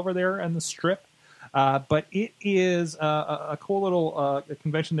 maybe, over there in the Strip. But it is a cool little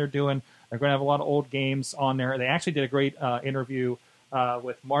convention they're doing. They're going to have a lot of old games on there. They actually did a great interview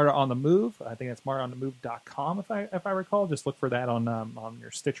with Marta on the Move. I think that's martaonthemove.com, if I recall. Just look for that on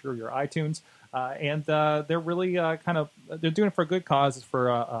your Stitcher or your iTunes. And they're really they're doing it for a good cause. It's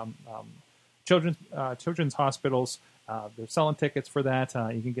for children's hospitals. They're selling tickets for that.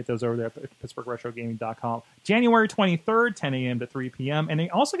 You can get those over there at PittsburghRetroGaming.com. January 23rd, 10 a.m. to 3 p.m. And they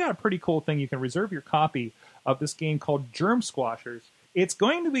also got a pretty cool thing. You can reserve your copy of this game called Germ Squashers. It's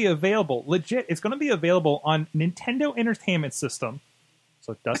going to be available, it's going to be available on Nintendo Entertainment System.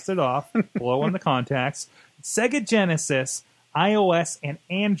 So dust it off, blow on the contacts. Sega Genesis, iOS, and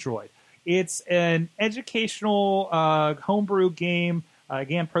Android. It's an educational homebrew game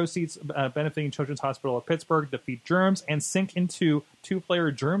Again, proceeds benefiting Children's Hospital of Pittsburgh, defeat germs, and sink into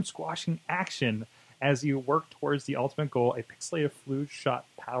 2-player germ squashing action as you work towards the ultimate goal, a pixelated flu shot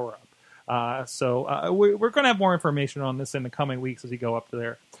power-up. So we're going to have more information on this in the coming weeks as you go up to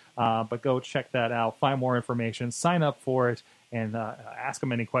there. But go check that out, find more information, sign up for it, and ask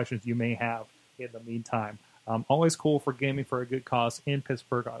them any questions you may have in the meantime. Always cool for gaming for a good cause in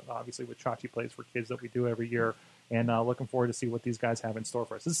Pittsburgh, obviously with Chachi Plays for Kids that we do every year. And looking forward to see what these guys have in store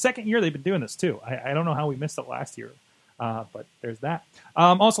for us. This is the second year they've been doing this, too. I don't know how we missed it last year, but there's that.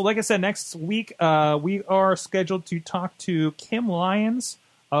 Also, like I said, next week we are scheduled to talk to Kim Lyons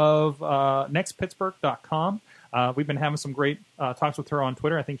of nextpittsburgh.com. We've been having some great talks with her on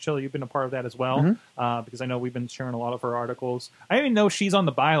Twitter. I think, Chilla, you've been a part of that as well, because I know we've been sharing a lot of her articles. I didn't even know she's on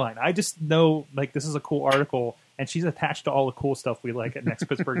the byline. I just know, like, this is a cool article, and she's attached to all the cool stuff we like at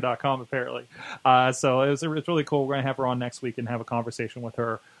nextpittsburgh.com, apparently. So it's really cool. We're going to have her on next week and have a conversation with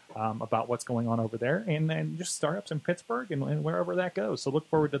her about what's going on over there and just startups in Pittsburgh and wherever that goes. So look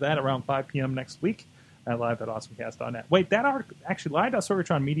forward to that around 5 p.m. next week at live.awesomecast.net. Wait, that article, actually,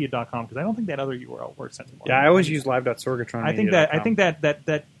 live.sorgatronmedia.com, because I don't think that other URL works anymore. Yeah, I always use live.sorgatronmedia.com. I think that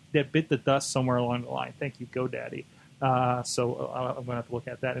bit the dust somewhere along the line. Thank you, GoDaddy. So I'm going to have to look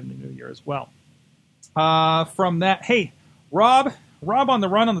at that in the new year as well. From that, hey, Rob on the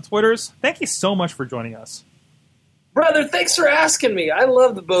run on the Twitters, thank you so much for joining us. Brother, thanks for asking me. I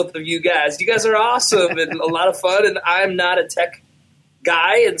love the both of you guys. You guys are awesome and a lot of fun, and I'm not a tech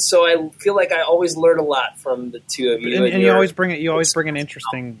guy, and so I feel like I always learn a lot from the two of you. And you always bring an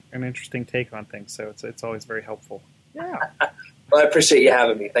interesting take on things, so it's always very helpful. Yeah. Well, I appreciate you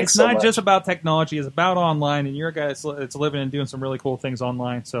having me. Thanks so much. It's not just about technology; it's about online, and your guys, it's living and doing some really cool things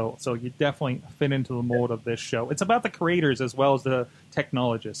online. So you definitely fit into the mold of this show. It's about the creators as well as the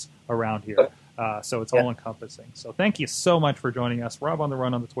technologists around here. So it's all encompassing. So thank you so much for joining us, Rob on the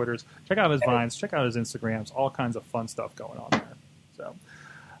run on the Twitters. Check out his Vines, check out his Instagrams, all kinds of fun stuff going on there. So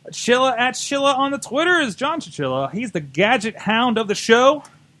Chilla at Chilla on the Twitter is John Chichilla. He's the gadget hound of the show.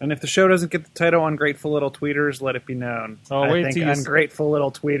 And if the show doesn't get the title Ungrateful Little Tweeters, let it be known. I think Ungrateful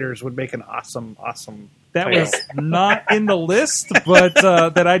Little Tweeters would make an awesome that title. Was not in the list, but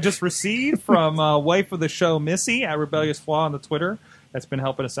that I just received from wife of the show, Missy, at Rebellious Flaw on the Twitter. That's been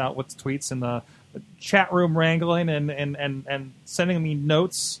helping us out with the tweets and the chat room wrangling and sending me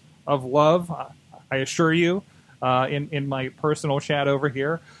notes of love, I assure you, in my personal chat over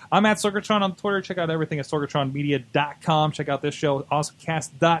here. I'm at Sorgatron on Twitter. Check out everything at sorgatronmedia.com. Check out this show,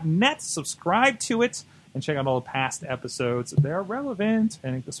 awesomecast.net. Subscribe to it and check out all the past episodes. They're relevant,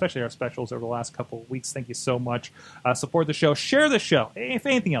 and especially our specials over the last couple of weeks. Thank you so much. Support the show. Share the show. If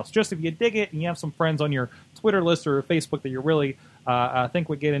anything else, just if you dig it and you have some friends on your Twitter list or Facebook that you really think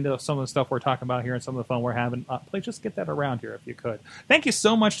would get into some of the stuff we're talking about here and some of the fun we're having, please just get that around here if you could. Thank you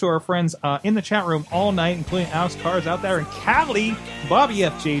so much to our friends in the chat room all night, including Alex Carrs out there in Cali, Bobby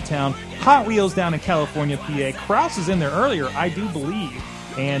FJ Town, Hot Wheels down in California, PA. Kraus is in there earlier, I do believe,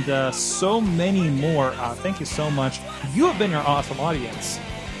 and so many more. Thank you so much. You have been our awesome audience.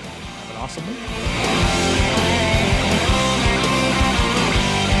 Have an awesome week.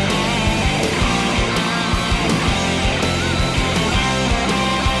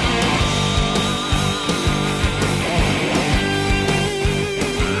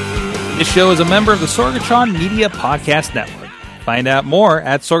 This show is a member of the Sorgatron Media Podcast Network. Find out more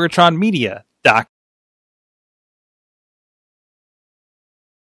at sorgatronmedia.com.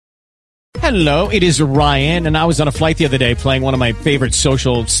 Hello, it is Ryan, and I was on a flight the other day playing one of my favorite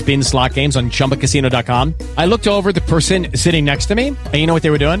social spin slot games on ChumbaCasino.com. I looked over the person sitting next to me, and you know what they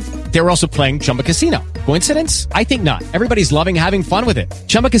were doing? They were also playing Chumba Casino. Coincidence? I think not. Everybody's loving having fun with it.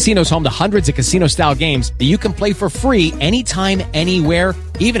 Chumba Casino is home to hundreds of casino-style games that you can play for free anytime, anywhere,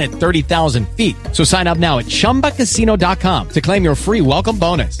 even at 30,000 feet. So sign up now at ChumbaCasino.com to claim your free welcome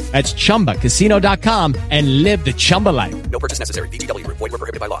bonus. That's ChumbaCasino.com and live the Chumba life. No purchase necessary. VGW. Void where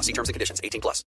prohibited by law. See terms and conditions. 18+.